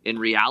in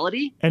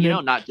reality? And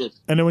not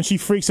just. And then when she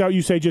freaks out,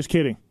 you say, "Just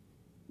kidding."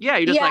 Yeah,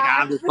 you're just like,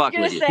 I'm just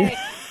fucking with you.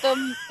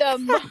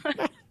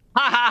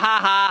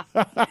 Ha ha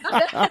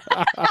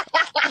ha!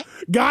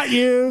 Got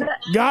you.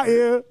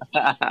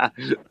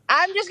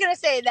 I'm just gonna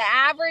say the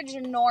average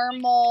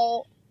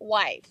normal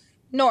wife,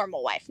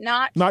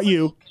 not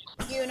you.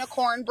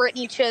 Unicorn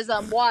Brittany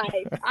Chisholm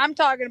wife. I'm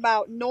talking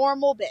about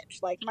normal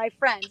bitch, like my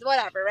friends,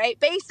 whatever, right?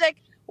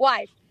 Basic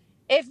wife.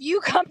 If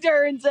you come to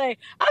her and say,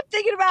 I'm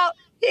thinking about,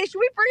 hey, should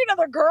we bring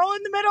another girl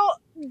in the middle?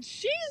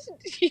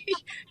 You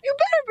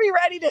better be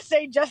ready to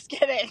say, just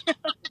kidding.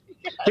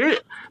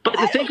 But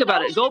to think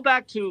about it, go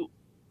back to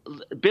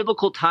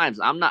biblical times.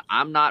 I'm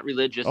not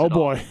religious. Oh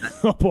boy.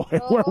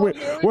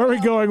 Where are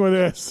we going with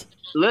this?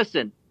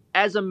 Listen,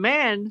 as a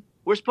man,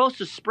 we're supposed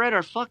to spread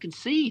our fucking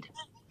seed.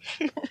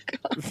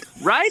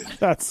 Right?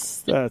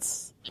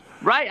 That's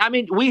Right. I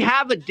mean, we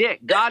have a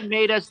dick. God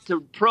made us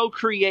to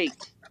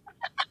procreate.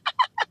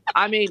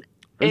 I mean,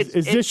 is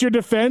this your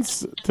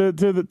defense to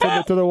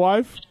the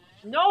wife?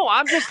 No,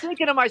 I'm just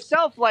thinking to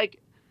myself, like,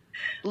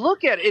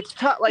 look at it. It's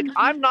tough. Like,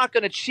 I'm not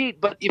going to cheat,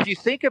 but if you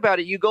think about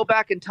it, you go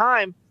back in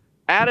time,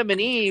 Adam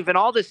and Eve and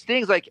all these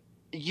things, like,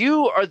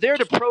 you are there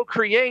to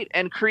procreate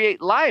and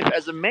create life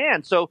as a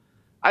man. So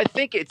I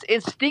think it's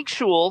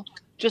instinctual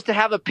just to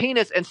have a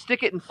penis and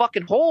stick it in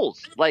fucking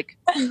holes. Like,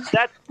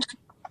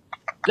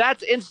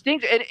 that's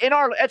instinct. And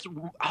it's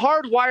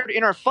hardwired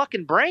in our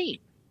fucking brain.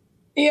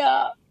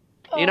 Yeah.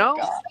 Oh, you know?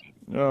 God.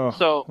 Oh,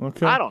 So,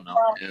 okay. I don't know,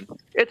 man.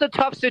 It's a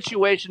tough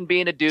situation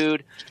being a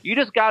dude. You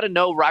just got to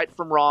know right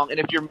from wrong.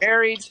 And if you're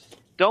married,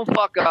 don't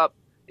fuck up.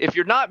 If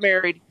you're not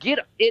married, get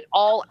it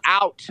all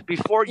out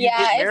before you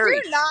get married.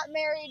 If you're not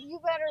married, you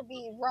better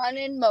be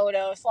running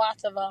motos,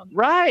 lots of them.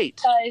 Right.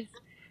 Because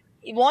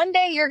one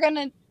day you're going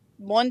to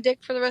one dick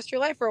for the rest of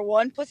your life or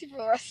one pussy for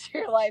the rest of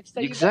your life.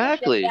 So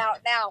Exactly. You better get it out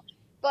now.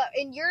 But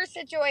in your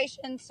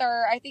situation,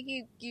 sir, I think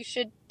you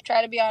should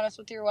try to be honest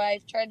with your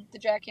wife. Try the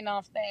jacking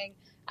off thing.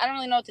 I don't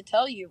really know what to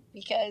tell you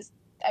because,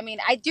 I mean,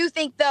 I do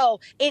think, though,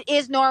 it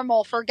is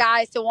normal for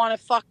guys to want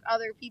to fuck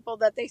other people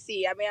that they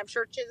see. I mean, I'm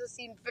sure Chiz has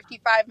seen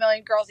 55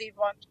 million girls he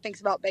thinks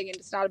about banging.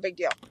 It's not a big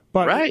deal.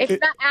 But right. If you're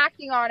not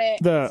acting on it,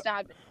 it's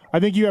not a big deal. I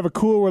think you have a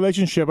cool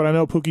relationship, and I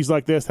know Pookie's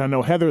like this, and I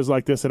know Heather's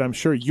like this, and I'm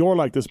sure you're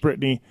like this,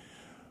 Brittany,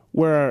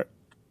 where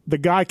the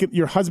guy,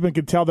 your husband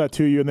could tell that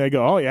to you, and they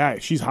go, oh, yeah,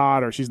 she's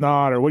hot, or she's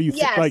not, or what do you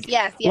think?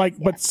 Yes.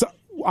 But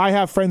I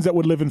have friends that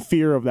would live in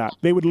fear of that.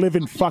 They would live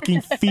in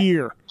fucking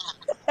fear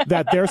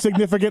that their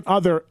significant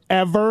other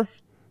ever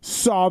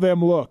saw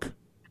them look,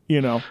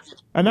 you know?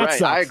 And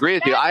that's right. I agree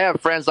with you. I have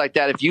friends like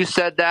that. If you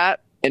said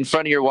that in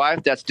front of your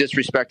wife, that's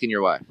disrespecting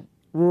your wife.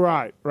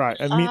 Right.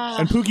 And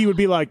and Pookie would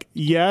be like,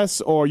 yes,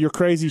 or you're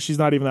crazy, she's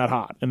not even that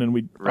hot. And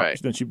then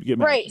then she'd get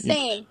mad. Right,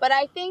 same. But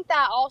I think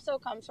that also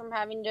comes from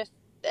having just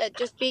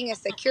being a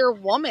secure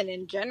woman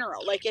in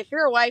general. Like if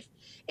you're a wife,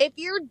 if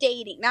you're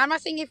dating, now I'm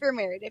not saying if you're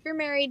married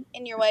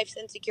and your wife's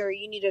insecure,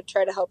 you need to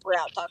try to help her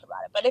out, talk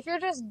about it. But if you're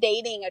just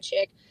dating a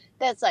chick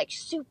that's like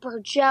super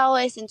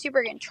jealous and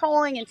super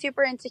controlling and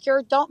super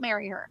insecure, don't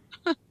marry her.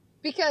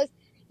 Because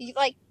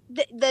like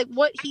the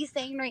what he's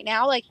saying right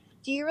now, like,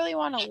 do you really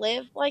want to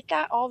live like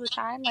that all the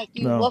time? Like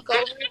you look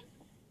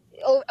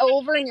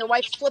over and your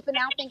wife's flipping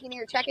out thinking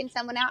you're checking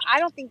someone out. I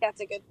don't think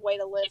that's a good way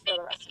to live for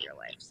the rest of your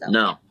life. So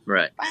no,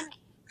 right.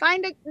 You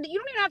don't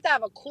even have to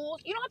have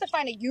you don't have to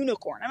find a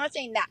unicorn. I'm not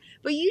saying that,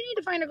 but you need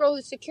to find a girl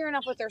who's secure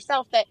enough with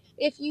herself that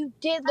if you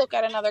did look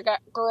at another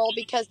girl,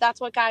 because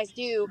that's what guys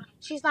do,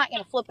 she's not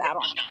going to flip out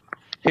on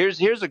you.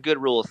 Here's a good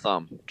rule of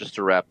thumb, just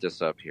to wrap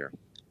this up here.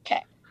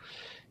 Okay.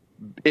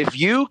 If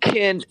you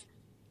can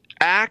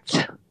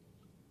act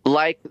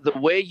like the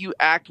way you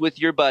act with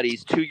your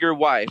buddies to your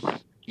wife,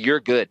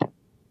 you're good.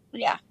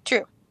 Yeah,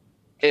 true.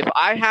 If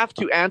I have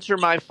to answer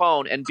my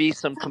phone and be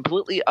some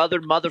completely other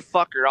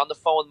motherfucker on the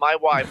phone with my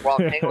wife while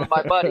I'm hanging with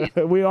my buddies.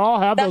 We all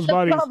have those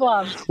buddies.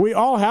 Problem. We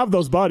all have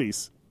those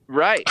buddies.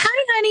 Right.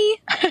 Hi,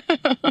 honey.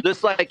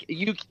 Just like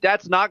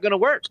that's not going to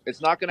work. It's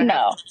not going to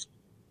happen.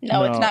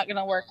 No, it's not going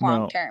to work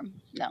long term.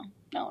 No.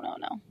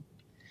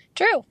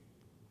 True.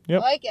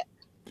 Yep. I like it.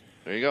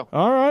 There you go.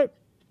 All right.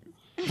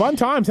 Fun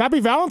times. Happy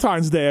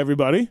Valentine's Day,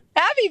 everybody.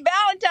 Happy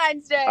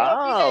Valentine's Day.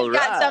 Hope you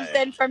guys got right.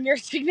 something from your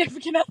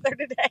significant other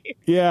today.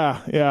 Yeah.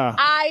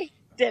 I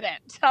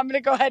didn't. I'm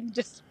going to go ahead and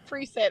just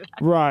pre-say that.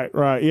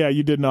 Right. Yeah,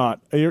 you did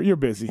not. You're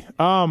busy.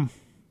 Your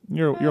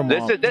mom.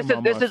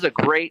 This is a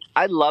great.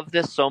 I love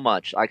this so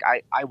much. Like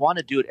I want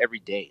to do it every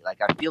day. Like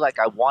I feel like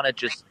I want to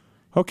just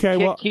kick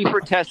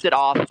Keefer tested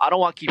off. I don't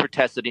want Keefer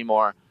tested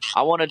anymore.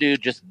 I want to do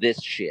just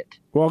this shit.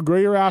 Well,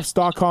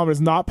 growyourass.com is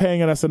not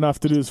paying us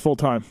enough to do this full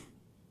time.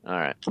 All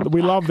right.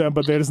 We love them,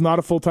 but it is not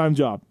a full-time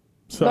job.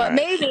 So. But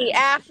maybe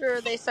after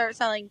they start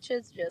selling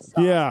Chiz sauce,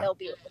 they'll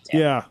be able to.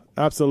 Yeah,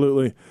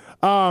 absolutely.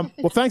 Well,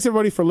 thanks,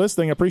 everybody, for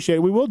listening. I appreciate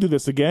it. We will do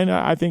this again.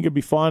 I think it'd be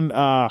fun.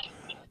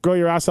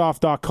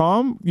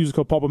 GrowYourAssOff.com. Use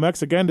code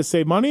PulpMX again to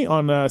save money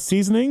on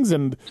seasonings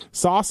and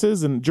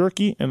sauces and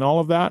jerky and all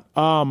of that.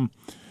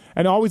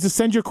 And always just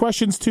send your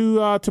questions to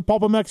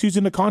PulpMX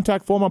using the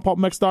contact form on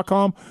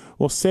PulpMX.com.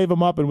 We'll save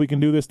them up and we can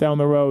do this down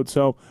the road.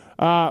 So,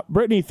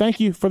 Brittany, thank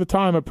you for the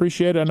time. I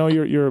appreciate it. I know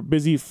you're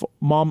busy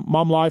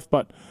mom life,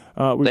 but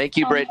thank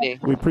you, Brittany.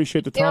 We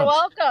appreciate the time. You're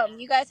welcome.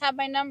 You guys have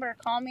my number.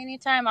 Call me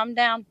anytime. I'm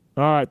down.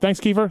 All right. Thanks,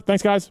 Keefer.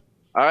 Thanks, guys.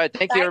 All right.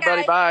 Thank you,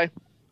 everybody. Guys. Bye.